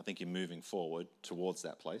back. I think you're moving forward towards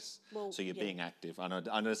that place. Well, So you're yeah. being active. I know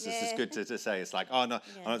this is good to say. It's like, oh no,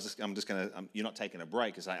 Yeah. I'm just going to. You're not taking a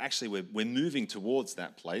break. It's like, actually we're moving towards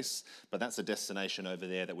that place, but that's a destination over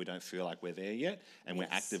there that we don't feel like we're there yet, and we're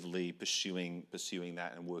Yes. actively pursuing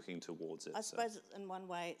that and working towards it. I suppose in one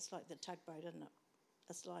way it's like the tugboat, isn't it?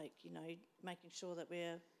 It's like, making sure that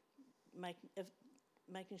we're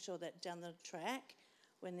making sure that down the track,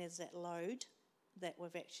 when there's that load, that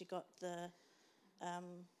we've actually got the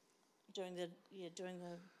doing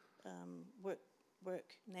the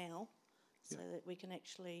work now, so that we can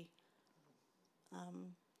actually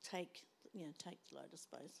take the load, I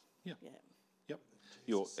suppose. Yeah. Yeah. Yep.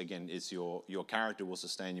 Your character will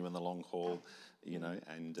sustain you in the long haul,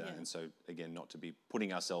 and so again, not to be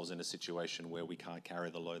putting ourselves in a situation where we can't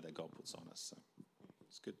carry the load that God puts on us. So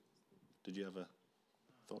it's good. Did you have a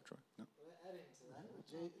thought, Troy? No. Adding to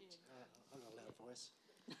that, I've got a loud voice.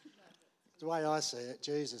 The way I see it,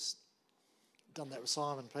 Jesus done that with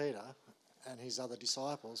Simon Peter and his other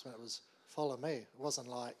disciples when it was follow me. It wasn't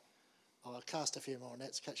like, I'll cast a few more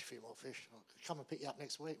nets, catch a few more fish. I'll come and pick you up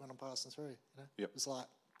next week when I'm passing through. Yep. It was like,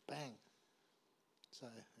 bang. So,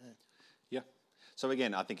 yeah. Yeah. So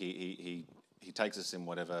again, I think he takes us in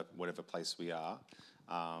whatever place we are,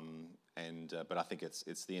 but I think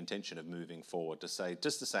it's the intention of moving forward to say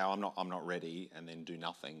oh, I'm not ready, and then do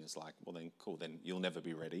nothing. It's like, well then cool, then you'll never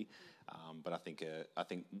be ready. But I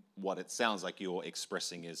think what it sounds like you're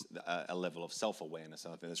expressing is a level of self-awareness,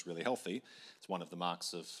 and I think that's really healthy. It's one of the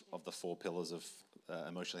marks of the 4 pillars of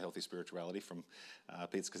emotionally healthy spirituality from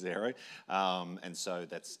Pete Scazzero, and so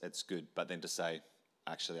it's good. But then to say,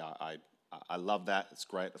 actually, I love that. It's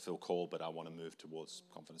great. I feel called, but I want to move towards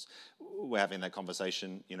confidence. We're having that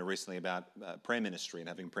conversation, recently about prayer ministry and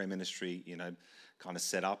having prayer ministry, kind of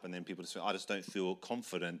set up, and then people just feel, I just don't feel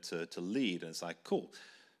confident to lead. And it's like, cool.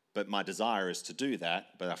 But my desire is to do that,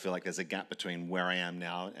 but I feel like there's a gap between where I am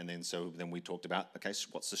now and then we talked about, okay, so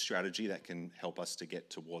what's the strategy that can help us to get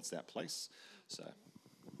towards that place? So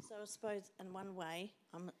So I suppose in one way,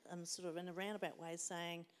 I'm sort of in a roundabout way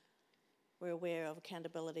saying we're aware of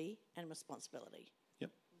accountability and responsibility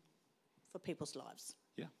Yep. for people's lives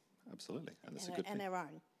Yeah, absolutely. And that's a and, good and thing. our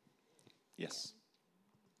own. Yes.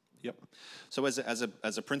 Yep. So as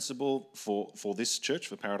a principle for this church,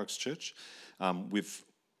 for Paradox Church,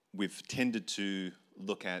 we've tended to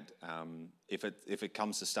look at if it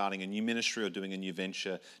comes to starting a new ministry or doing a new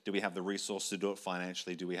venture, do we have the resource to do it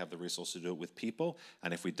financially? Do we have the resource to do it with people?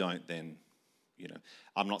 And if we don't, then,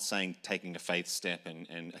 I'm not saying taking a faith step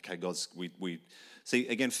and okay, we see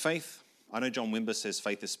again faith. I know John Wimber says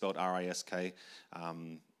faith is spelled RISK.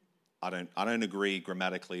 I don't agree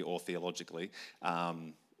grammatically or theologically,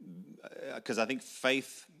 because I think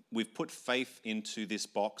faith, we've put faith into this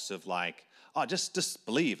box of like, just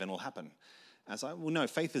believe and it'll happen. And it's like, well, no,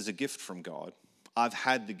 faith is a gift from God. I've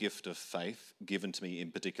had the gift of faith given to me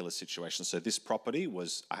in particular situations. So this property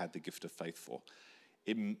I had the gift of faith for.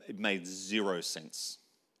 It made zero sense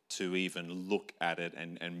to even look at it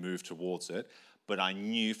and move towards it. But I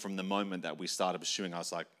knew from the moment that we started pursuing, I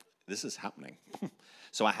was like, this is happening.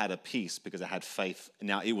 So I had a peace because I had faith.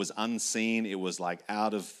 Now, it was unseen. It was like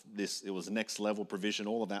out of this. It was next level provision,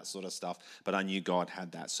 all of that sort of stuff. But I knew God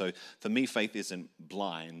had that. So for me, faith isn't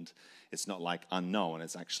blind. It's not like unknown.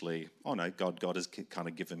 It's actually, oh no, God has kind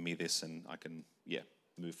of given me this and I can,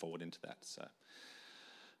 move forward into that. So,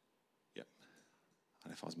 yeah. I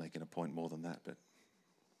don't know if I was making a point more than that, but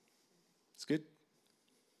it's good.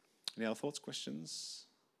 Any other thoughts, questions?